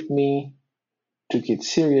 believed me, took it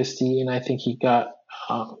seriously, and I think he got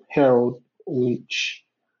Harold, who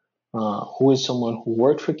is someone who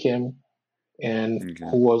worked for Kim and Okay.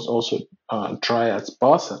 who was also Dryad's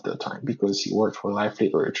boss at the time because he worked for Life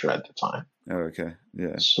Literature at the time. Oh, okay.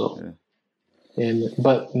 Yeah. So, Yeah.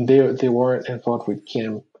 but they weren't involved with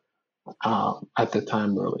Kim at the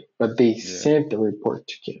time really, but they Yeah. sent the report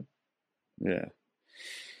to Kim. Yeah.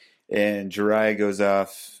 And Jariah goes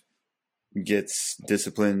off, gets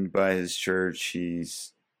disciplined by his church.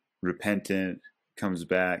 He's repentant, comes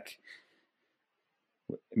back,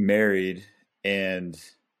 married, and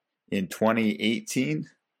in 2018,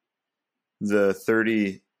 the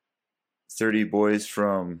 30 boys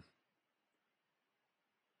from,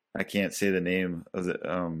 I can't say the name of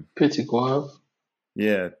the Petit Guave.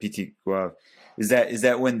 yeah, PT Guav. Is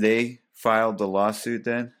that when they filed the lawsuit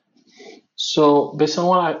then? So based on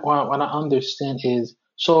what I understand is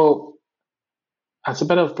so as a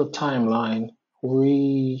bit of the timeline,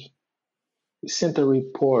 we sent a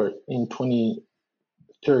report in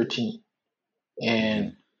 2013, Okay.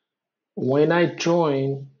 and when I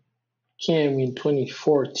joined Kim in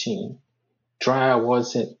 2014, Drya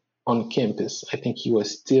wasn't on campus. I think he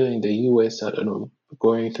was still in the US, I don't know,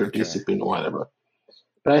 going through Okay. discipline or Yeah. whatever.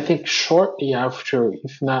 But I think shortly after,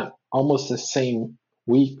 if not almost the same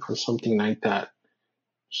week or something like that,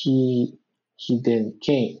 he he then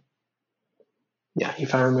came. Yeah,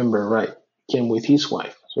 if I remember right, came with his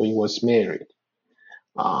wife. So he was married.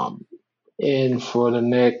 Um, and for the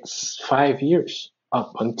next 5 years,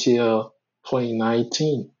 up until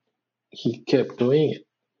 2019, he kept doing it.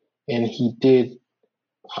 And he did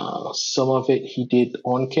Some of it he did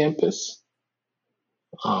on campus.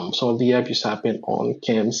 Some of the abuse happened on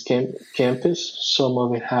campus. Some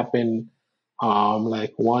of it happened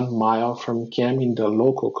like 1 mile from camp in the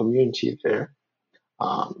local community there.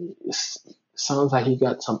 It sounds like he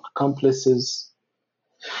got some accomplices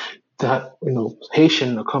that,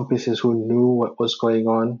 Haitian accomplices who knew what was going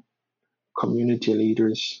on, community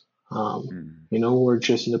leaders, were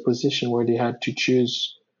just in a position where they had to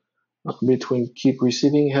choose between keep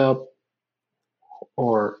receiving help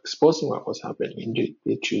or exposing what was happening, and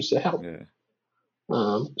they choose to help. Yeah.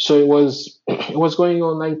 So it was going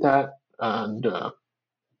on like that, and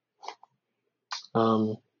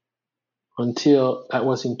until that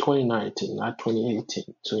was in 2019, not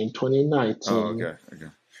 2018. So in 2019,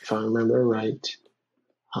 if I remember right,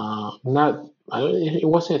 it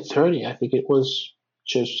wasn't 30. I think it was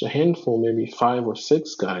just a handful, maybe 5 or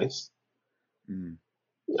 6 guys.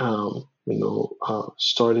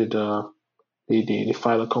 Started. They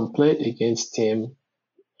filed a complaint against him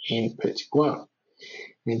in Petit-Goâve.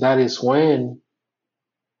 And that is when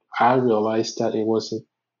I realized that it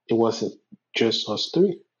wasn't just us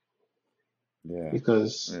three. Yeah.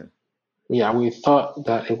 Because we thought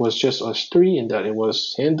that it was just us three and that it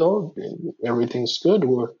was handled and everything's good.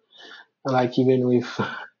 We're like even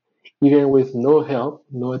with no help,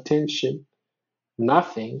 no attention,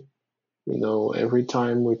 nothing, every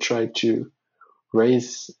time we try to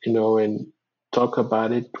raise, and talk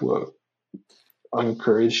about it, we're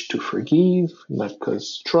encouraged to forgive, not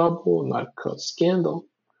cause trouble, not cause scandal,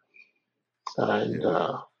 and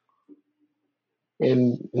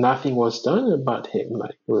nothing was done about him.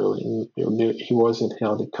 Like really, he wasn't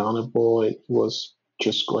held accountable. And he was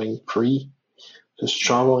just going free, just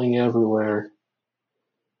traveling everywhere.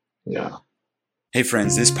 Yeah. Hey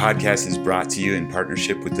friends, this podcast is brought to you in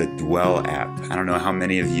partnership with the Dwell app. I don't know how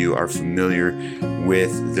many of you are familiar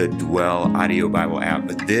with the Dwell audio Bible app,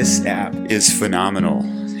 but this app is phenomenal.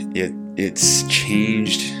 It's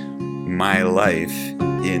changed my life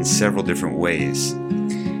in several different ways.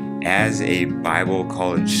 As a Bible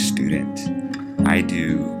college student, I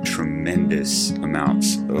do tremendous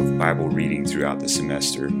amounts of Bible reading throughout the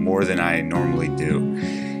semester, more than I normally do.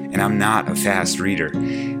 And I'm not a fast reader.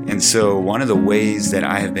 And so one of the ways that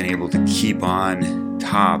I have been able to keep on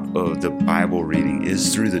top of the Bible reading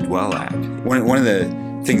is through the Dwell app. One of the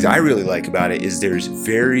things I really like about it is there's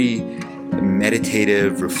very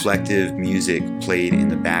meditative, reflective music played in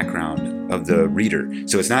the background of the reader.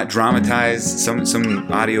 So it's not dramatized.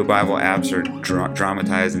 Some audio Bible apps are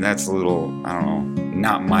dramatized, and that's a little, I don't know,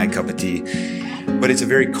 not my cup of tea. But it's a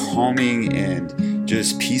very calming and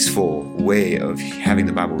just peaceful way of having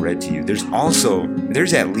the Bible read to you. There's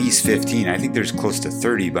at least 15, I think there's close to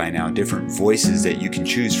 30 by now, different voices that you can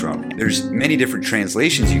choose from. There's many different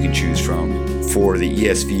translations you can choose from. For the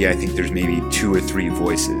ESV, I think there's maybe 2 or 3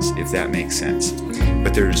 voices, if that makes sense.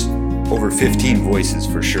 But there's over 15 voices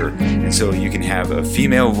for sure. And so you can have a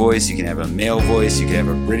female voice, you can have a male voice, you can have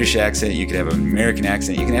a British accent, you can have an American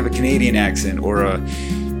accent, you can have a Canadian accent, or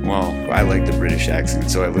I like the British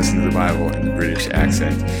accent, so I listen to the Bible in the British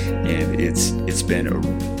accent, and it's been a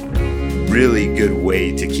really good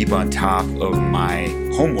way to keep on top of my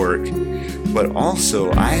homework. But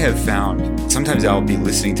also, I have found sometimes I'll be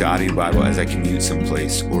listening to audio Bible as I commute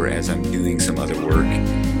someplace or as I'm doing some other work,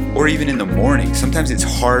 or even in the morning. Sometimes it's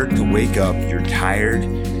hard to wake up, you're tired,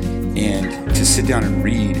 and to sit down and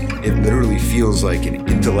read, it literally feels like an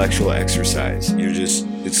intellectual exercise.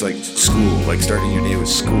 It's like school, like starting your day with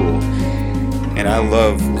school. And I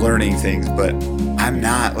love learning things, but I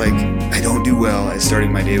don't do well at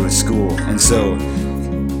starting my day with school. And so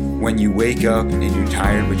when you wake up and you're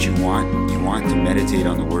tired, but you want to meditate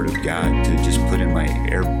on the Word of God, to just put in my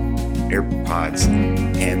AirPods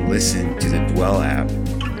and listen to the Dwell app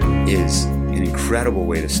is an incredible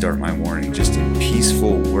way to start my morning, just in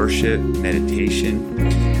peaceful worship,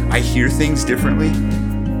 meditation. I hear things differently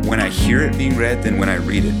when I hear it being read than when I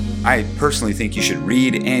read it. I personally think you should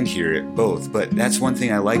read and hear it both, but that's one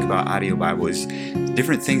thing I like about audio Bible is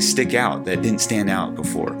different things stick out that didn't stand out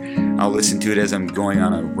before. I'll listen to it as I'm going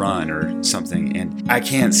on a run or something, and I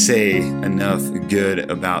can't say enough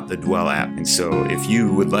good about the Dwell app. And so if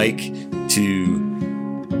you would like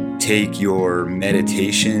to take your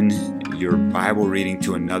meditation, your Bible reading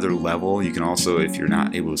to another level, you can also, if you're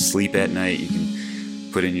not able to sleep at night, you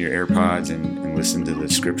can put in your AirPods and listen to the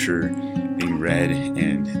scripture being read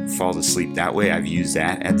and fall asleep that way. I've used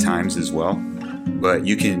that at times as well. But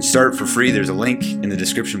you can start for free. There's a link in the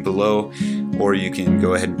description below, or you can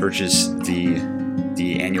go ahead and purchase the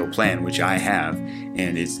annual plan, which I have,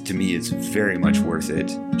 and to me it's very much worth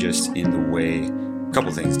it, just in the way, a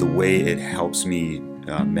couple things, the way it helps me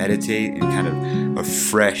meditate, and kind of a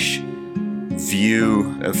fresh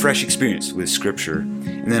view, a fresh experience with Scripture.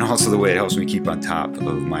 And then also the way it helps me keep on top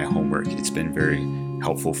of my homework. It's been very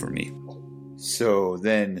helpful for me. So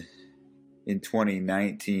then in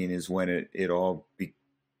 2019 is when it all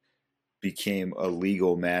became a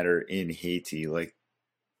legal matter in Haiti. Like,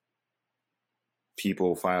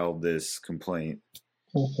 people filed this complaint,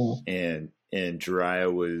 and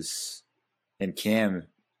Jiraiya was, and CAM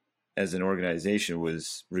as an organization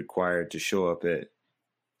was required to show up at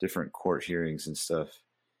different court hearings and stuff.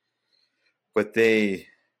 But if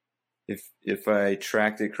I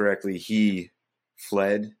tracked it correctly, he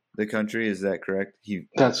fled the country. Is that correct?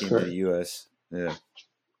 That's came correct. to the U.S. Yeah.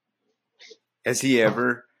 Has he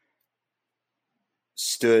ever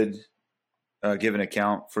give an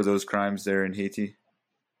account for those crimes there in Haiti?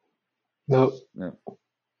 No.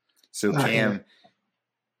 So Cam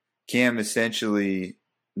essentially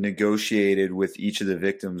negotiated with each of the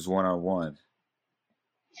victims one-on-one.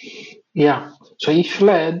 Yeah. So he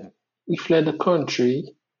fled the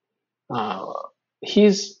country.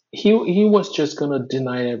 He was just gonna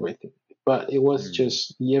deny everything, but it was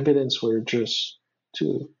just the evidence were just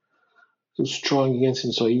too strong against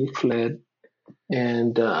him. So he fled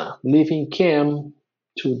and leaving Cam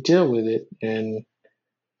to deal with it. And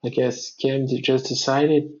I guess Cam just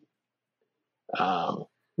decided,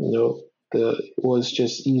 it was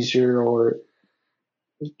just easier, or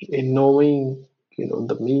in knowing,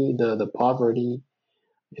 the poverty,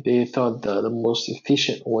 they thought the most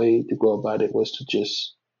efficient way to go about it was to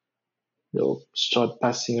just, start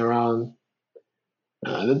passing around.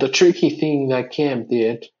 The tricky thing that Cam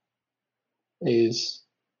did is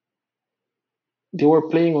they were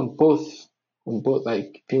playing on both,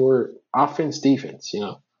 like they were offense, defense,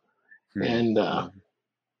 and it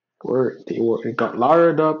got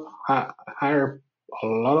lawyered up, hired a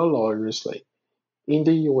lot of lawyers, like in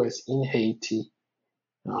the U.S., in Haiti,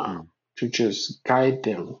 to just guide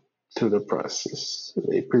them through the process.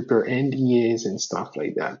 They prepare NDAs and stuff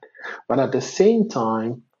like that. But at the same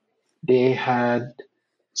time, they had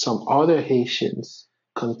some other Haitians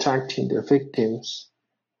contacting the victims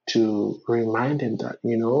to remind them that,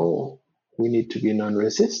 we need to be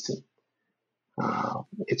non-resistant.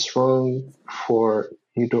 It's wrong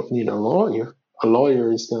you don't need a lawyer. A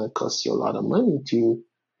lawyer is going to cost you a lot of money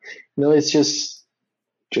it's just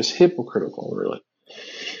hypocritical, really.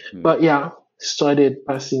 But yeah, started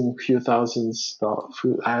passing a few thousands.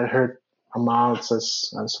 I heard amounts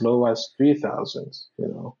as low as 3,000,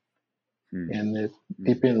 and it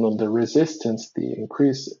depending on the resistance, they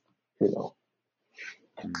increase it,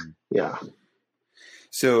 Yeah.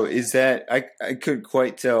 So is that, I couldn't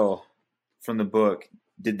quite tell from the book,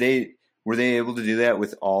 were they able to do that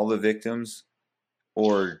with all the victims,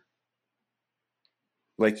 or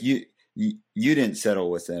like you didn't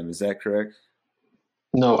settle with them? Is that correct?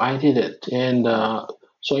 No, I didn't. And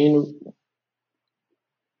so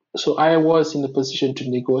I was in the position to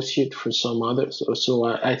negotiate for some others. So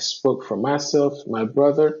I spoke for myself, my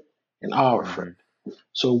brother, and our friend.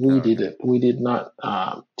 So we did not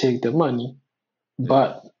take the money,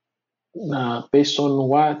 but based on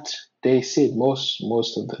what they said, most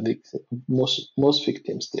of the most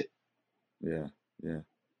victims did. Yeah.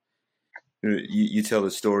 You tell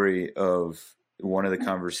the story of one of the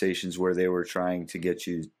conversations where they were trying to get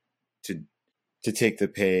you to take the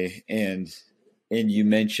pay, and you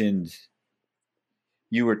mentioned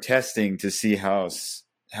you were testing to see how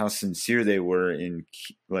sincere they were in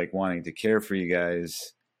like wanting to care for you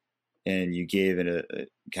guys, and you gave it a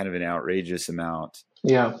kind of an outrageous amount.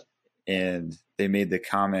 Yeah. And they made the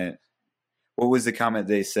comment. What was the comment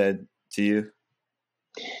they said to you?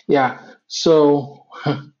 Yeah. So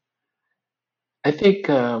I think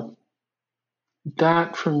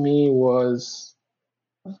that for me was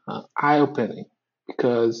eye-opening,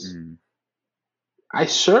 because I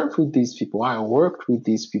served with these people. I worked with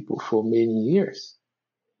these people for many years,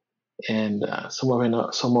 and some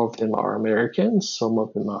of them are Americans, some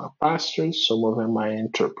of them are pastors, some of them I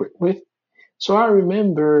interpret with. So I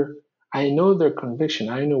remember, I know their conviction.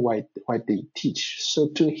 I know what they teach. So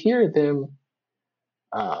to hear them,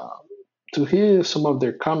 to hear some of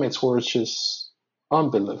their comments was just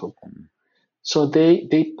unbelievable. So they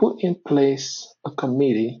put in place a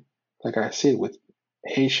committee, like I said, with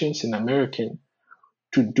Haitians and Americans,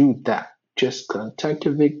 to do that. Just contact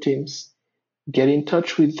the victims, get in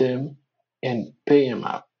touch with them, and pay them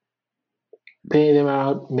out. Pay them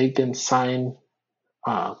out, make them sign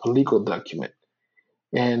a legal document.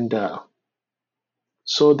 And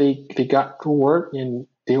so they got to work, and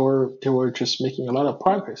they were just making a lot of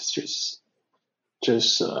progress, just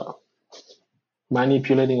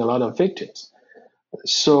manipulating a lot of victims.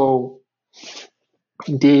 So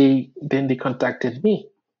they contacted me,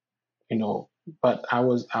 you know, but I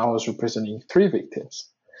was representing three victims.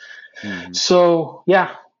 Mm-hmm. So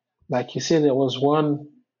yeah, like you said, there was one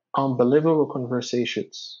unbelievable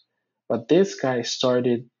conversations, but this guy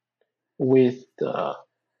started with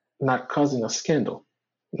not causing a scandal.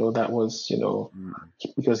 That was,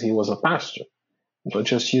 because he was a pastor.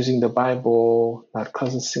 Just using the Bible, not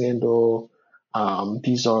causing scandal.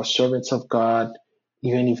 These are servants of God.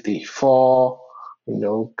 Even if they fall,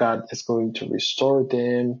 God is going to restore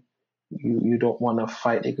them. You don't want to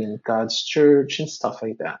fight against God's church and stuff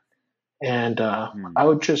like that. And I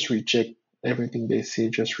would just reject everything they say,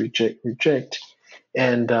 just reject, reject.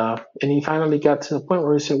 And he finally got to the point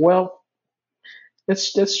where he said, "Well,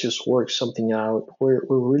 let's just work something out. We're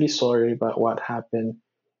really sorry about what happened,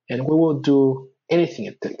 and we will do anything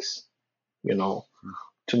it takes, you know,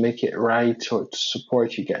 to make it right or to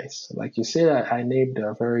support you guys." Like you said, I named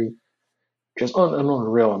a very just an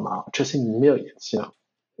unreal amount, just in millions.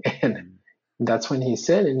 And Mm-hmm. that's when he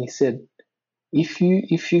said, if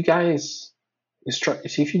you guys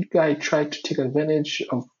if you guys try to take advantage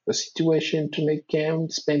of the situation to make game,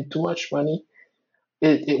 spend too much money,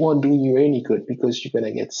 it won't do you any good because you're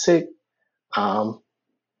gonna get sick. Um,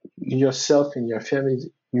 Yourself and your family,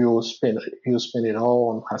 you'll spend it all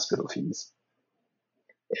on hospital fees,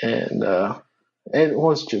 and it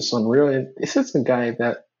was just unreal. And this is the guy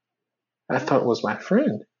that I thought was my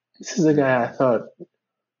friend. This is the guy I thought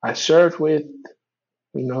I served with.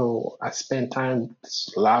 I spent time,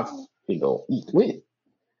 laugh, eat with.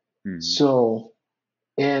 Mm-hmm. So,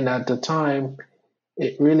 and at the time,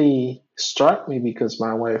 it really struck me because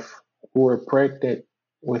my wife, we were pregnant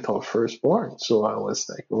with our firstborn. So I was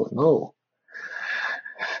like, oh no.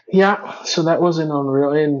 Yeah, so that was an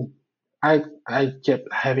unreal. And I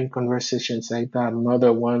kept having conversations like that.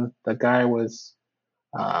 Another one, the guy was,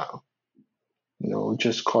 uh,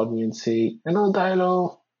 just called me and say,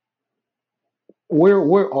 Dylo,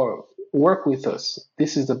 or work with us.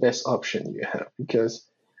 This is the best option you have because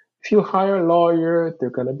if you hire a lawyer, they're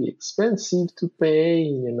gonna be expensive to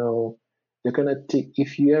pay. They're gonna take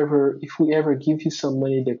if we ever give you some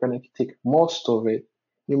money, they're gonna take most of it.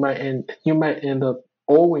 You might end up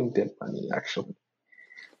owing them money actually.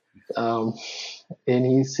 Um, and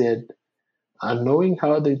he said, knowing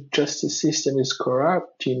how the justice system is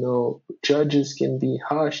corrupt, judges can be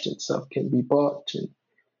harsh and stuff can be bought,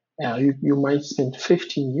 and you might spend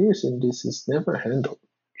 15 years and this is never handled.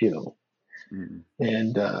 You know, Mm-hmm.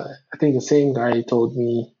 and I think the same guy told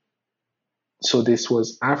me. So this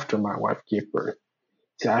was after my wife gave birth.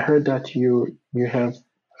 See, I heard that you have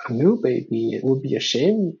a new baby. It would be a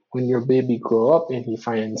shame when your baby grow up and he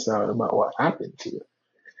finds out about what happened to you.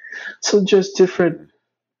 So just different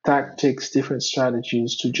tactics, different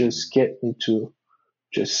strategies to Mm-hmm. just get me to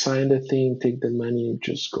just sign the thing, take the money, and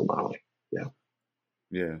just go my way. Yeah.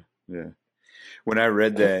 Yeah, yeah. When I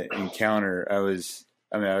read that encounter,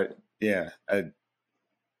 I mean, yeah,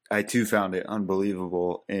 I too found it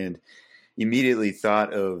unbelievable, and immediately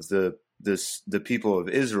thought of the people of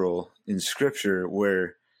Israel in Scripture,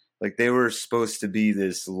 where like they were supposed to be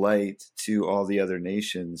this light to all the other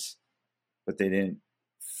nations, but they didn't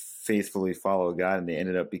faithfully follow God, and they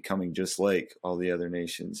ended up becoming just like all the other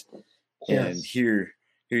nations. And Yes. here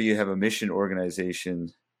you have a mission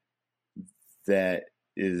organization that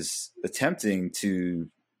is attempting to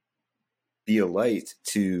be a light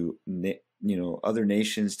to other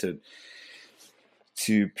nations,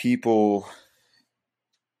 to people,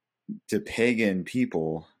 to pagan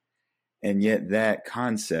people, and yet that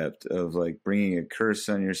concept of like bringing a curse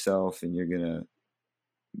on yourself and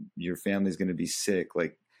your family's gonna be sick,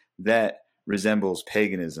 like that resembles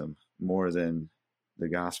paganism more than the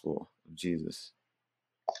gospel of Jesus.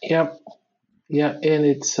 Yep. Yeah. And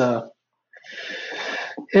it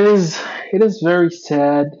is it is very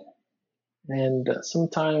sad, and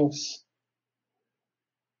sometimes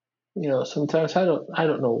I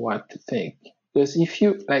don't know what to think because if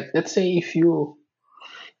you like, let's say if you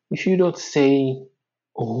don't say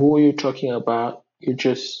who you're talking about, you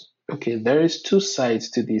just okay. There is two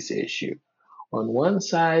sides to this issue. On one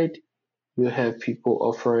side, you have people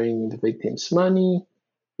offering the victims money.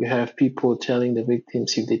 You have people telling the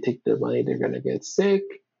victims if they take the money, they're gonna get sick.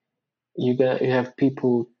 You have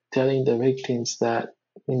people telling the victims that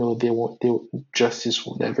justice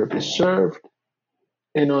will never be served.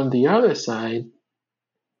 And on the other side,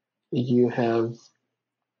 you have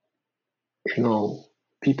you know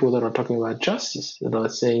people that are talking about justice that are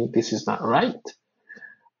saying this is not right.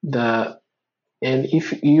 The and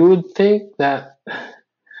if you would think that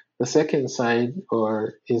the second side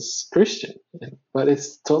or is Christian, but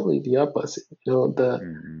it's totally the opposite. The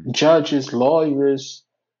Mm-hmm. judges, lawyers,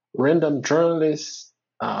 random journalists,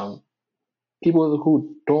 people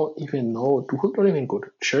who don't even know, who don't even go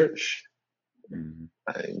to church. Mm-hmm.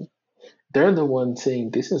 uh, they're the one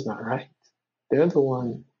saying this is not right. They're the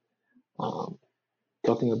one um,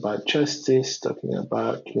 talking about justice, talking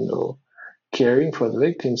about caring for the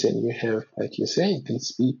victims, and you have, like you say,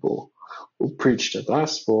 these people who preach the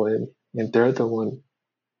gospel, and they're the one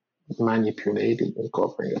manipulating and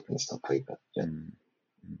covering up and stuff like that. Yeah.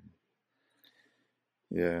 Mm-hmm.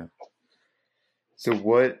 Yeah. So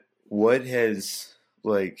what has,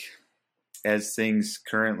 like, as things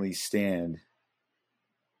currently stand,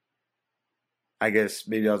 I guess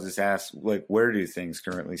maybe I'll just ask, like, where do things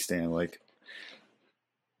currently stand? Like,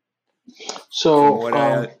 from So, what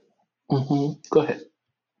I go ahead.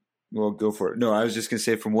 well, go for it. No, I was just gonna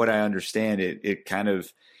say, from what I understand, it kind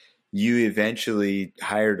of, you eventually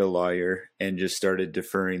hired a lawyer and just started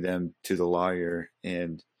deferring them to the lawyer,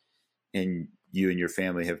 and you and your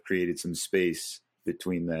family have created some space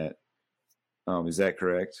between that. Is that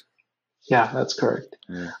correct? Yeah, that's correct.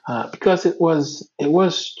 Yeah. Because it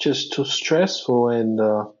was just too stressful, and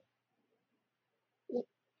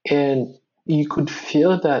you could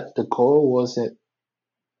feel that the goal wasn't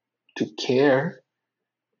to care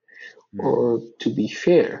Mm. or to be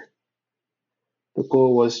fair. The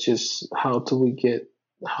goal was just how do we get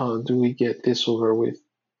this over with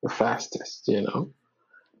the fastest, and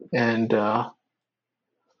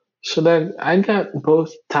so that I got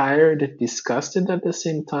both tired and disgusted at the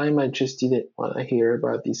same time. I just didn't want to hear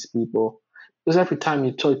about these people because every time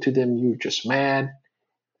you talk to them, you're just mad.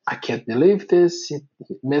 I can't believe this. It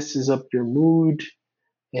messes up your mood.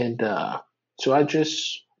 And so I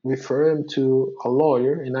just refer him to a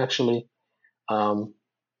lawyer. And actually, um,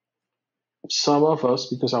 some of us,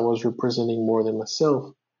 because I was representing more than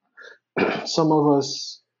myself, some of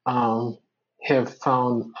us have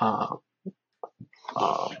found uh,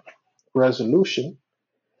 resolution,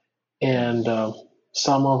 Mm. and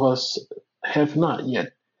some of us have not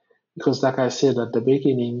yet. Because, like I said at the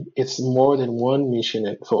beginning, it's more than one mission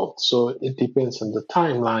involved. So it depends on the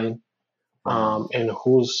timeline Mm. and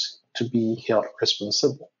who's to be held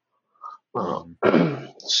responsible. Uh,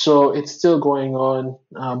 Mm. so it's still going on,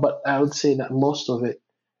 but I would say that most of it,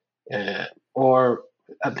 or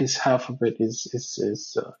at least half of it,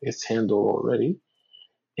 is handled already.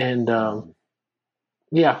 And Mm.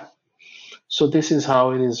 yeah, so this is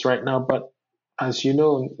how it is right now. But as you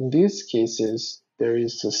know, in these cases, there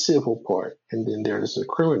is a civil part, and then there is a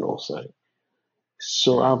criminal side.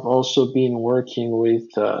 So Mm. I've also been working with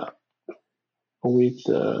the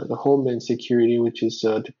Homeland Security, which is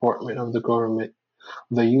a department of the government,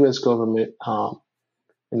 the U.S. government,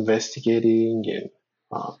 investigating and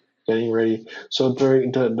getting ready. So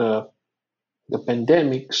during the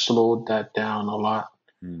pandemic, slowed that down a lot,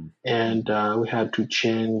 Mm. and Mm. we had to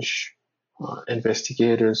change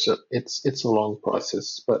investigators. It's a long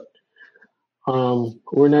process, but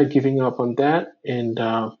we're not giving up on that, and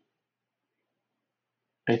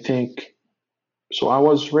I think so. I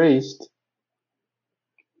was raised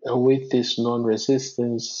with this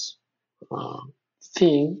non-resistance uh,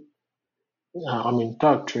 thing, I mean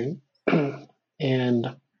doctrine, and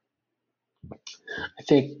I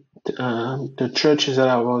think the churches that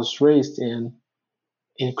I was raised in,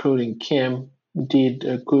 including Kim, did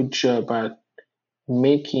a good job at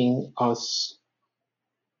making us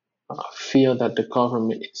feel that the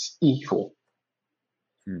government is evil,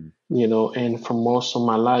 Mm. and for most of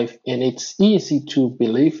my life, and it's easy to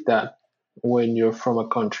believe that when you're from a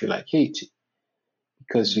country like Haiti,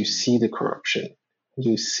 because you Mm. see the corruption,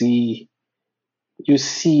 you see,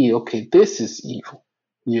 okay, this is evil.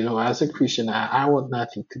 As a Christian, I want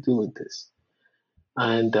nothing to do with this.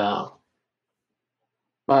 And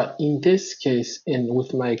but in this case, and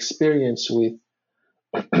with my experience with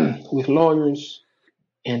with lawyers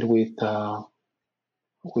and with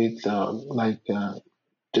like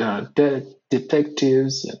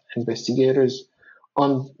detectives and investigators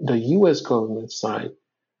on the U.S. government side,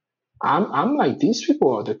 I'm like, these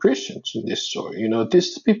people are the Christians in this story.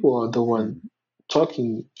 These people are the one Mm.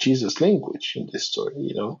 talking Jesus language in this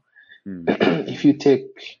story. Mm. If you take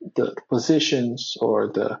the positions or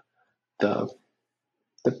the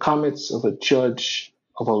the comments of a judge,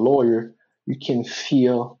 of a lawyer, you can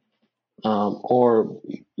feel, or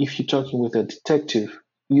if you're talking with a detective,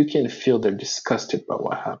 you can feel they're disgusted by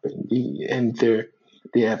what happened, and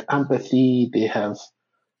they have empathy, they have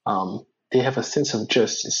a sense of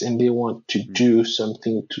justice, and they want to Mm. do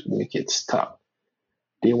something to make it stop.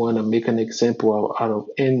 They want to make an example out of,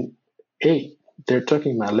 and hey, they're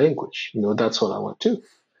talking my language. That's what I want to.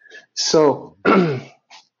 So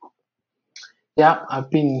yeah, I've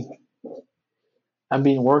been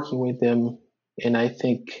working with them, and I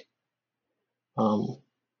think um,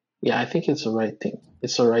 yeah, I think it's the right thing.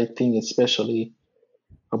 It's the right thing, especially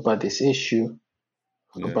about this issue,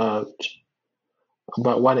 Yeah. about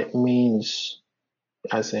what it means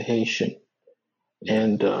as a Haitian,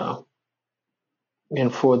 Yeah.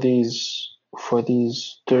 and for these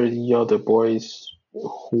 30 other boys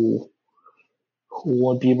who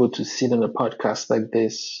won't be able to sit on a podcast like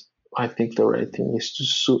this. I think the right thing is to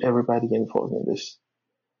sue everybody involved in this,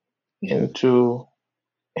 Yeah. and to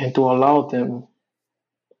allow them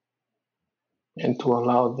and to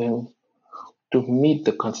allow them to meet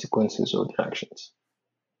the consequences of their actions.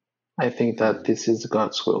 I think that Yeah. this is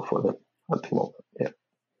God's will for them at the moment. Yeah.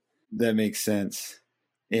 That makes sense.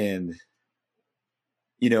 And,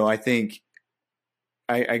 I think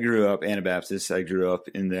I grew up Anabaptist. I grew up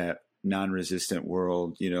in that non-resistant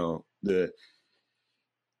world. The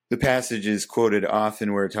passage is quoted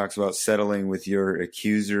often where it talks about settling with your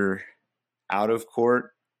accuser out of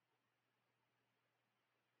court.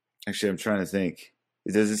 Actually, I'm trying to think.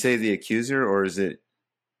 Does it say the accuser, or is it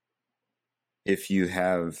if you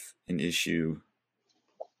have an issue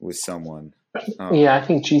with someone? Yeah, I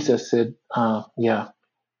think Jesus said, yeah,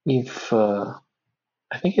 if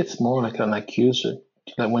I think it's more like an accuser.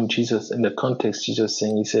 Like when Jesus, in the context, Jesus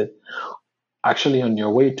saying, he said, actually, on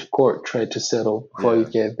your way to court, try to settle before you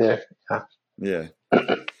Yeah. get there. Yeah.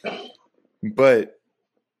 Yeah. But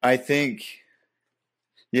I think,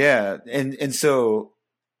 yeah. And so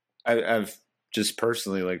I've just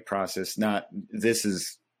personally like processed, not, this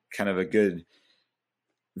is kind of a good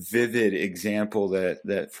vivid example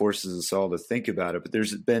that forces us all to think about it. But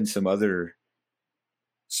there's been some other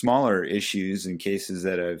smaller issues and cases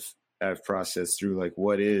that I've processed through, like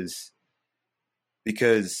what is,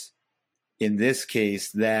 because in this case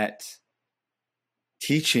that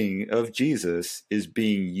teaching of Jesus is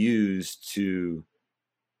being used to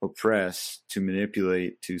oppress, to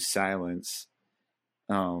manipulate, to silence.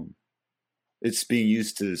 It's being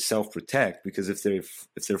used to self-protect, because if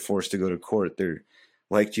they're forced to go to court, they're,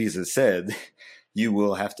 like Jesus said, you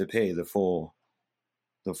will have to pay the full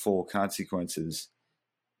consequences.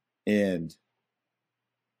 And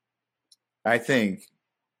I think,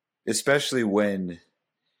 especially when,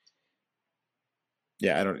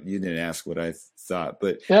 yeah, you didn't ask what I thought,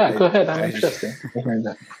 but Yeah, I go ahead. I'm I just, interested in hearing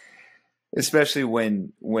that. especially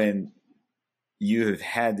when you have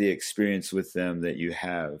had the experience with them that you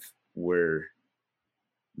have, where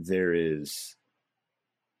there is,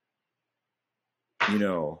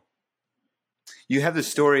 you have the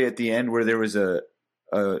story at the end where there was a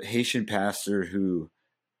Haitian pastor who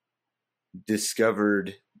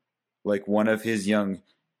discovered, like, one of his young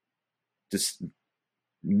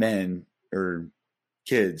men or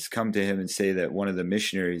kids come to him and say that one of the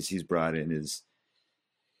missionaries he's brought in is,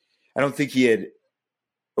 I don't think he had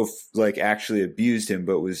like actually abused him,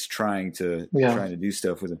 but was trying to Yeah. do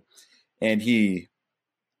stuff with him, and he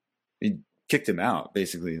kicked him out,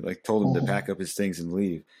 basically, like told him to Mhm. pack up his things and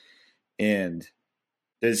leave. And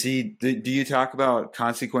do you talk about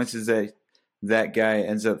consequences that guy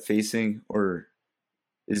ends up facing, or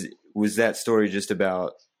was that story just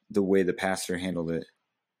about the way the pastor handled it?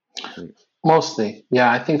 Mostly,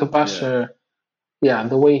 yeah. I think the Yeah. pastor, yeah,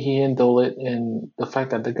 the way he handled it, and the fact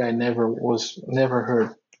that the guy never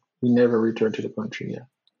heard, he never returned to the country. Yeah.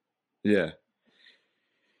 Yeah.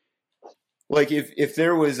 Like, if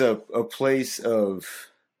there was a place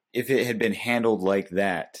of, if it had been handled like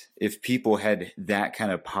that, if people had that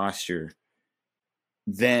kind of posture,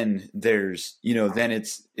 then there's,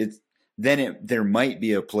 there might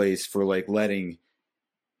be a place for, like, letting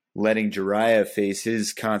Jariah face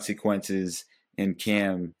his consequences, and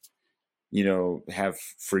Cam, have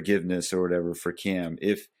forgiveness or whatever for Cam.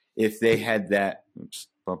 If they had that, oops,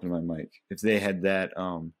 bumping my mic, if they had that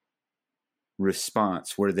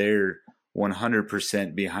response where they're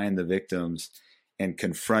 100% behind the victims and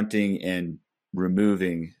confronting and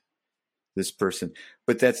removing this person,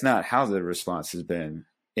 but that's not how the response has been.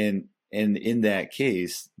 And in that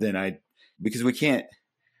case, then because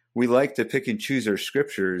we like to pick and choose our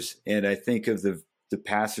scriptures, and I think of the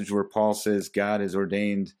passage where Paul says God has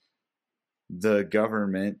ordained the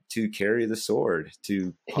government to carry the sword,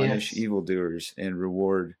 to punish Yes. evildoers and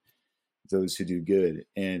reward those who do good.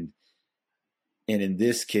 And in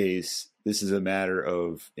this case, this is a matter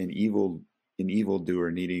of an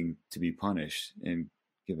evildoer needing to be punished and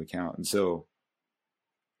give account. And so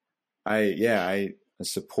I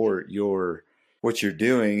support what you're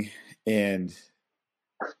doing. And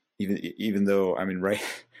even though, I mean, right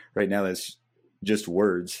now, that's just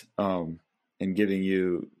words, and giving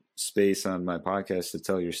you space on my podcast to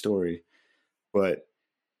tell your story. But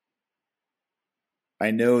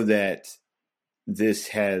I know that this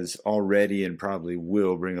has already and probably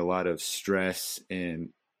will bring a lot of stress and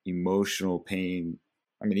emotional pain.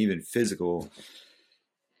 I mean, even physical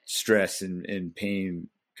stress and pain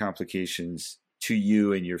complications to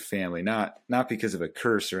you and your family, not because of a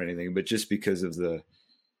curse or anything, but just because of the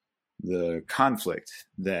conflict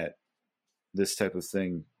that this type of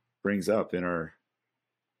thing brings up in our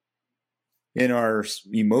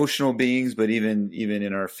emotional beings, but even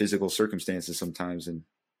in our physical circumstances sometimes.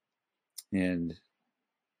 And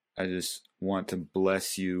I just want to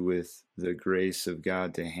bless you with the grace of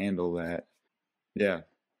God to handle that. Yeah.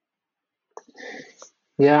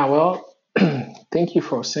 Yeah, well, thank you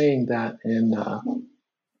for saying that. And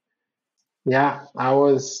yeah, I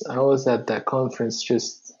was at that conference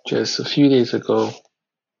just a few days ago.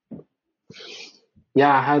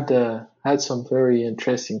 Yeah, I had some very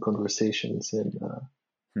interesting conversations,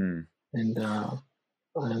 Hmm. and uh,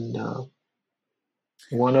 and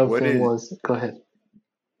one of What them is, was, go ahead.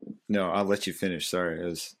 no, I'll let you finish. Sorry, I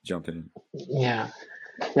was jumping in. Yeah,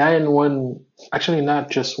 yeah, and one, actually not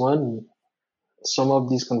just one. Some of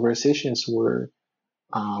these conversations were,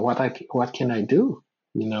 what can I do,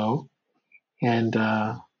 you know, and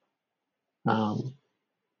um,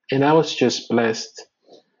 and I was just blessed.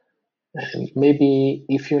 And maybe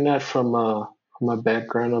if you're not from a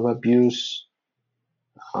background of abuse,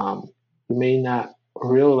 um, you may not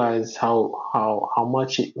realize how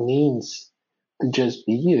much it means to just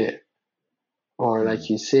be there, or Hmm. like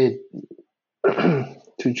you said,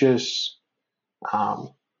 to just um,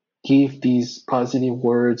 give these positive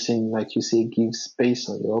words, and like you say, give space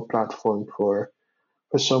on your platform for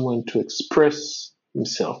someone to express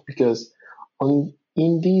himself, because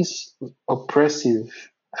in these oppressive,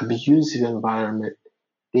 abusive environment,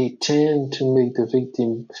 they tend to make the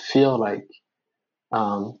victim feel like,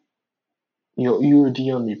 um, you're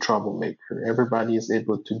the only troublemaker. Everybody is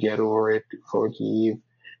able to get over it, to forgive,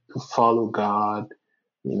 to follow God,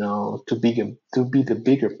 to be the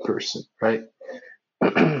bigger person, right?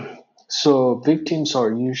 So victims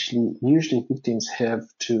are usually victims have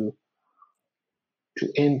to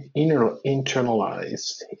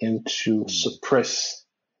internalize and to Hmm. suppress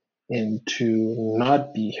and to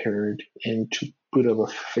not be heard and to put up a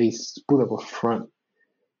front.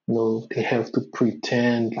 They have to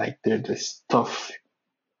pretend like they're this tough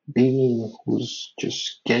being who's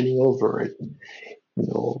just getting over it,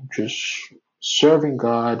 just serving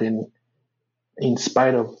God, and in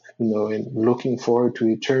spite of, and looking forward to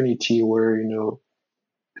eternity where, the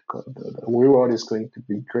reward is going to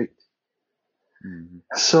be great. Hmm.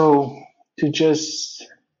 So to just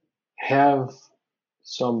have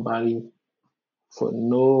somebody for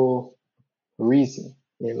no reason,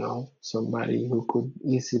 somebody who could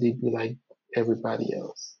easily be like everybody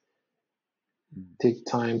else. Take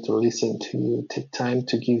time to listen to you, take time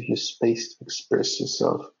to give you space to express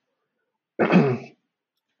yourself,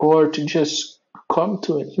 or to just come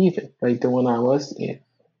to an event like the one I was in,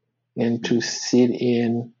 and to Hmm. sit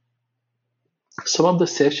in. Some of the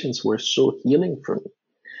sessions were so healing for me.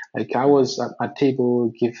 Like I Hmm. was at my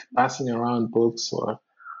table, passing around books or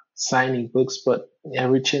signing books, but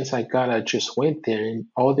every chance I got, I just went there, and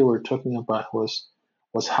all they were talking about was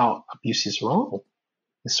how abuse is wrong.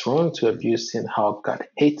 It's wrong to abuse, and how God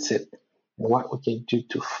hates it, and what we can do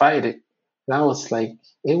to fight it. And I was like,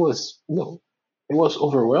 it was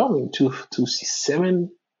overwhelming to see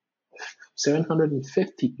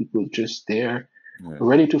 750 people just there, Yeah.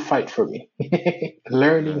 ready to fight for me,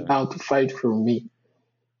 learning Yeah. how to fight for me.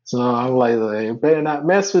 So I'm like, you better not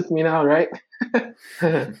mess with me now, right?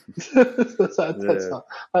 That's Yeah. all.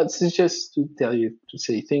 That's just to tell you, to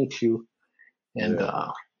say thank you. And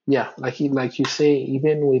Yeah. yeah, like you say,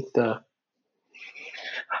 even with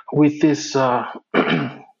this,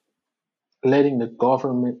 letting the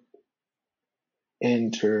government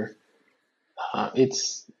enter,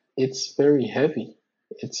 it's very heavy.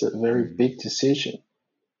 It's a very Hmm. big decision,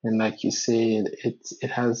 and like you say, it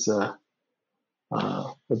has a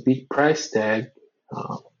big price tag,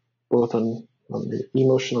 uh, both on the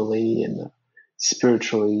emotionally and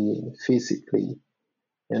spiritually and physically,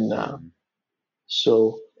 and Hmm.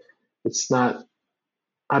 so it's not.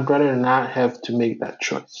 I'd rather not have to make that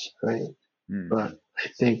choice, right? Hmm. But I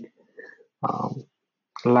think, um,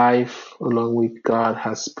 life along with God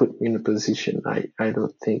has put me in a position. I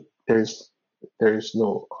don't think there's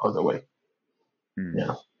no other way. Hmm.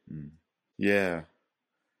 Yeah. Hmm. Yeah.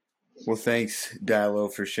 Well, thanks,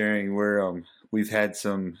 Dylo, for sharing. We've had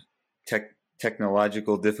some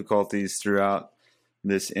technological difficulties throughout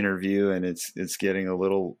this interview, and it's getting a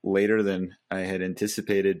little later than I had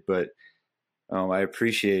anticipated, but I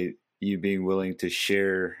appreciate you being willing to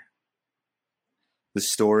share the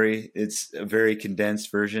story. It's a very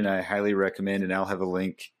condensed version. I highly recommend, and I'll have a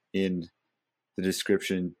link in the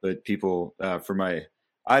description. But people, for my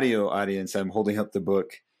audio audience, I'm holding up the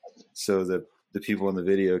book so that the people in the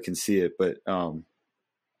video can see it. But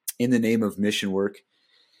In the Name of Mission Work,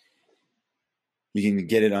 you can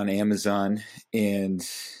get it on Amazon. And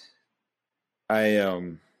I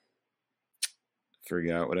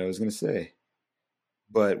forgot what I was going to say,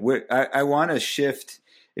 but I want to shift.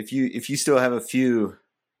 If you still have a few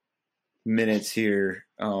minutes here,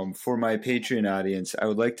 for my Patreon audience, I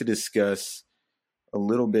would like to discuss a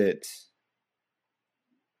little bit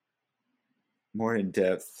more in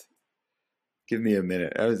depth. Give me a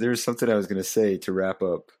minute. There was something I was going to say to wrap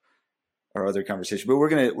up our other conversation, but we're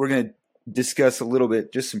gonna discuss a little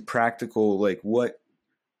bit, just some practical, like, what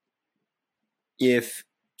if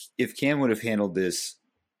Cam would have handled this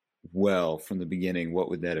well from the beginning, what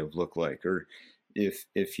would that have looked like? Or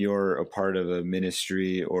if you're a part of a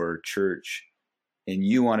ministry or church and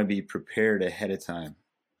you want to be prepared ahead of time,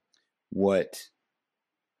 what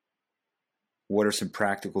are some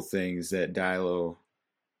practical things that Dylo,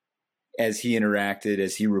 as he interacted,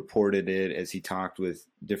 as he reported it, as he talked with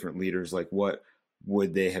different leaders, like, what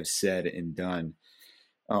would they have said and done?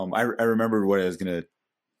 I remember what I was going to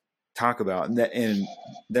talk about, and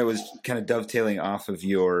that was kind of dovetailing off of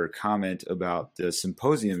your comment about the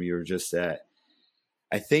symposium you were just at.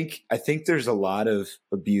 I think there's a lot of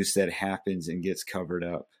abuse that happens and gets covered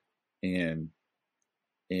up, and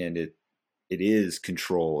it is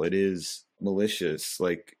control. It is malicious,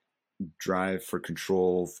 like drive for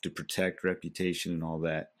control to protect reputation and all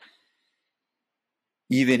that.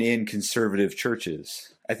 Even in conservative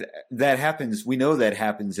churches, that happens. We know that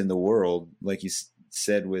happens in the world, like you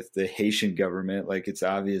said with the Haitian government. Like, it's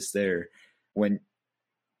obvious there. When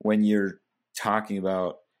you're talking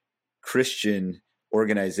about Christian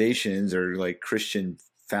organizations or like Christian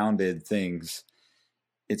founded things,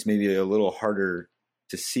 it's maybe a little harder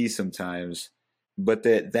to see sometimes, but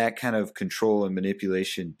that kind of control and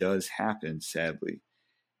manipulation does happen, sadly.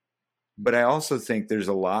 But I also think there's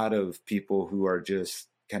a lot of people who are just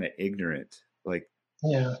kind of ignorant, like,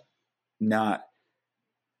 not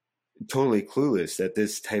totally clueless that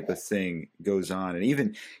this type of thing goes on. And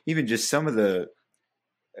even just some of the,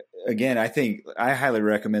 again, I think I highly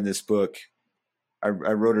recommend this book. I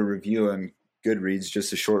wrote a review on Goodreads,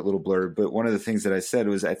 just a short little blurb, but one of the things that I said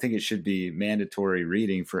was I think it should be mandatory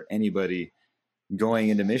reading for anybody going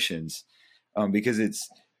into missions, because it's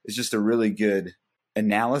just a really good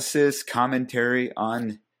analysis, commentary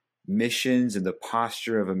on missions and the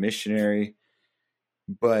posture of a missionary.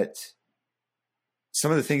 But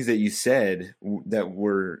some of the things that you said that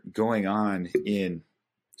were going on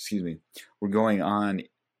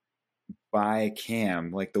by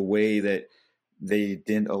CAM, like the way that they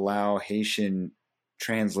didn't allow Haitian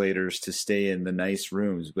translators to stay in the nice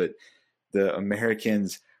rooms, but the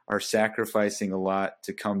Americans are sacrificing a lot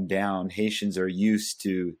to come down. Haitians are used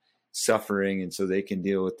to suffering, and so they can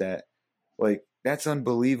deal with that. Like, that's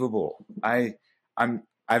unbelievable. I've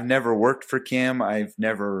never worked for CAM. I've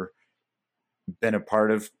never been a part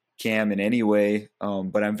of CAM in any way,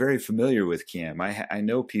 but I'm very familiar with CAM. I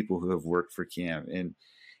know people who have worked for CAM, and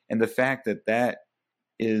the fact that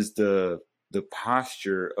is the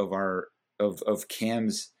posture of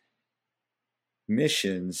CAM's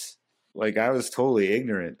missions. Like, I was totally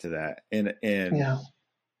ignorant to that,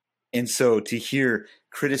 and so to hear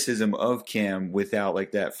criticism of CAM without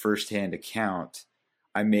like that firsthand account,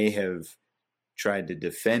 I may have tried to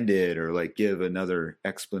defend it or like give another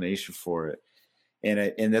explanation for it.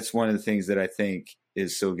 And that's one of the things that I think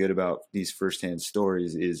is so good about these firsthand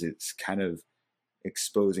stories, is it's kind of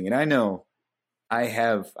exposing. And I know I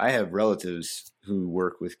have relatives who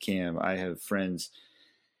work with CAM. I have friends.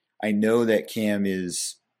 I know that CAM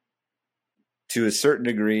is, to a certain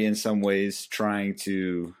degree, in some ways, trying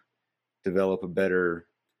to develop a better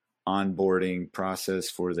onboarding process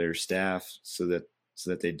for their staff so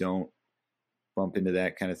that they don't bump into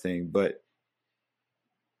that kind of thing. But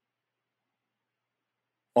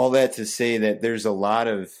all that to say that there's a lot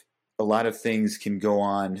of things can go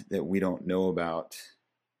on that we don't know about.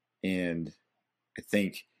 And I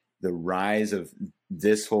think the rise of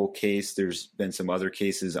this whole case, there's been some other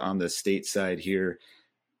cases on the state side here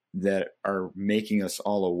that are making us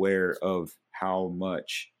all aware of how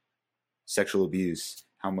much sexual abuse,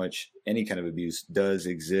 how much any kind of abuse does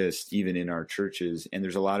exist, even in our churches. And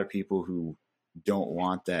there's a lot of people who don't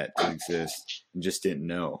want that to exist and just didn't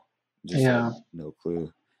know, had no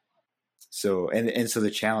clue. So, and so the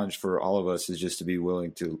challenge for all of us is just to be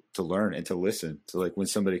willing to learn and to listen to, like, when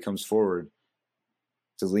somebody comes forward,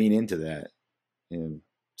 to lean into that. And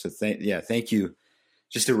so thank you.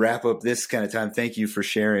 Just to wrap up this kind of time, thank you for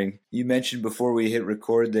sharing. You mentioned before we hit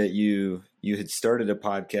record that you had started a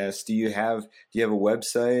podcast. Do you have a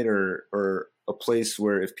website or a place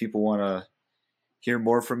where if people want to hear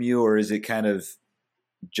more from you, or is it kind of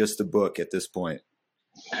just a book at this point?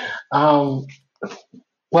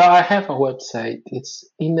 Well, I have a website. It's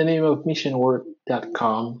in the name of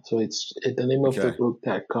missionwork.com. So it's in the name of the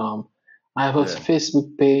book.com. I have a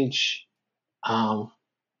Facebook page.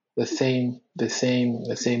 The same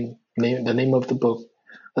name, the name of the book,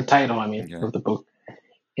 the title, of the book.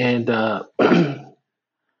 And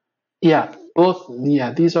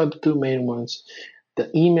these are the two main ones. The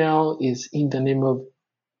email is in the name of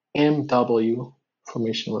MW for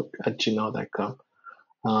missionwork@gmail.com.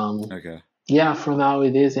 For now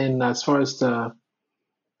it is. And as far as the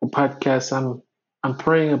podcast, I'm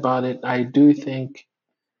praying about it. I do think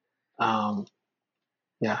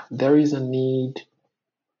there is a need.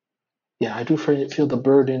 I do feel the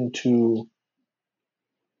burden to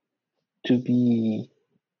be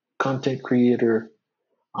content creator.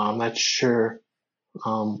 I'm not sure.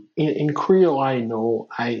 In Creole, I know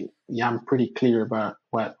I'm pretty clear about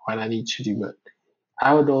what I need to do, but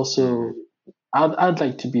I would also I'd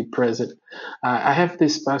like to be present. I have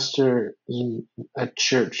this pastor in a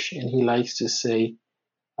church, and he likes to say,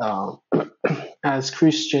 as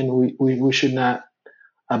Christian, we should not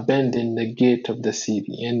abandon the gate of the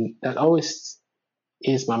city, and that always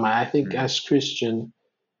is my mind. I think as Christian,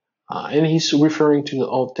 and he's referring to the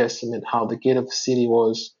Old Testament, how the gate of the city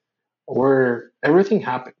was where everything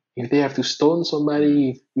happened. If they have to stone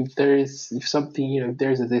somebody, if there's a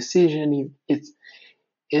decision, it's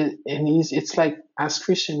like as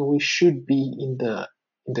Christian we should be in the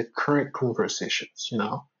current conversations,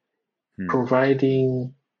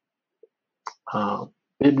 providing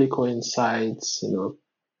biblical insights,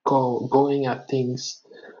 going at things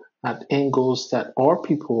at angles that our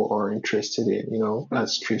people are interested in,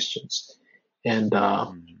 as Christians. And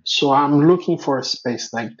so I'm looking for a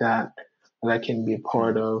space like that I can be a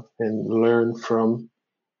part of and learn from,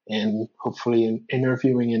 and hopefully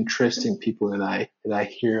interviewing interesting people that I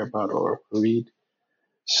hear about or read.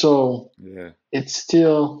 So it's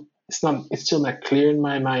still not clear in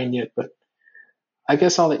my mind yet, but I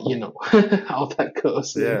guess I'll let you know how that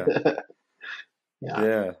goes.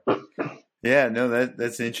 No,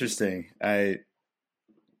 that's interesting.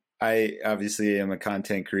 I obviously am a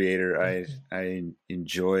content creator. I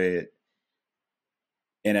enjoy it,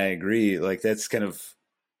 and I agree. Like, that's kind of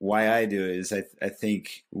why I do it. Is I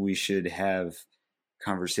think we should have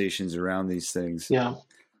conversations around these things. Yeah.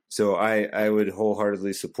 So I would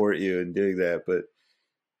wholeheartedly support you in doing that, but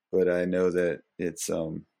I know that it's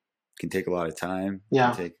can take a lot of time.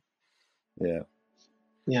 Yeah.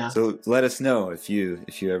 Yeah. So let us know if you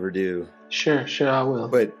ever do. Sure, I will.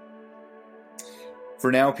 But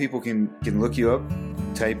for now, people can look you up,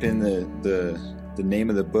 type in the name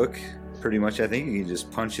of the book. Pretty much, I think you can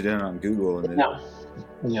just punch it in on Google, and then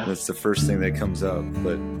that's the first thing that comes up.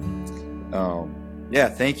 But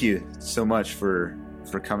thank you so much for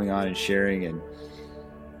coming on and sharing, and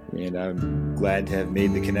I'm glad to have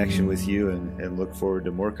made the connection with you, and look forward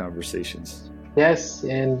to more conversations. Yes,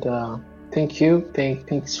 and thank you.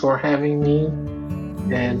 Thanks for having me.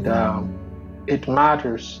 And it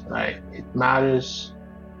matters, right? It matters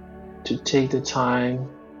to take the time,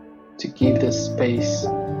 to give the space,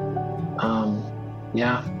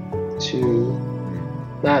 to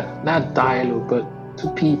not dialogue, but to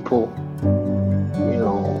people,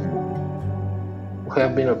 who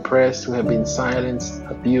have been oppressed, who have been silenced,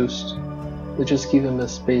 abused, to just give them the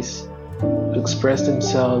space to express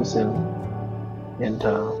themselves, and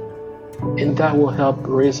that will help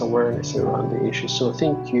raise awareness around the issue. So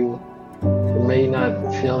thank you. You may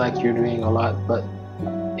not feel like you're doing a lot, but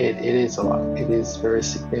it is a lot. It is very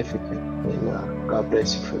significant, and God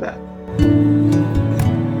bless you for that.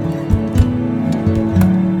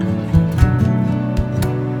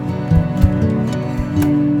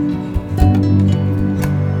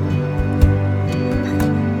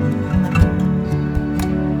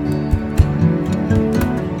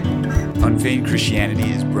 Unfeigned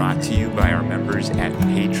Christianity is brought to you by our members at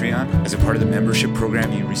Patreon. As a part of the membership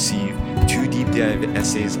program, you receive 2 deep dive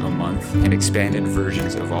essays a month and expanded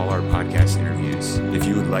versions of all our podcast interviews. If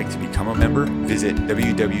you would like to become a member, visit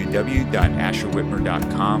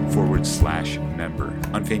www.asherwhitmer.com/member.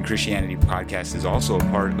 Unfeigned Christianity podcast is also a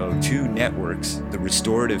part of 2 networks, the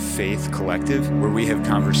Restorative Faith Collective, where we have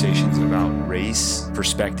conversations about race,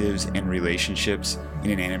 perspectives, and relationships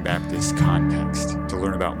in an Anabaptist context. To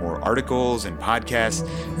learn about more articles and podcasts,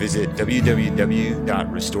 visit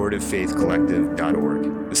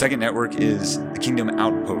www.restorativefaithcollective.org. The second network is the Kingdom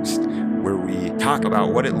Outpost, where we talk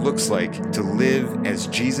about what it looks like to live as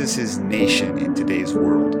Jesus' nation in today's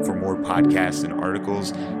world. For more podcasts and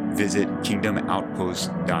articles, visit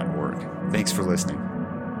kingdomoutpost.org. Thanks for listening.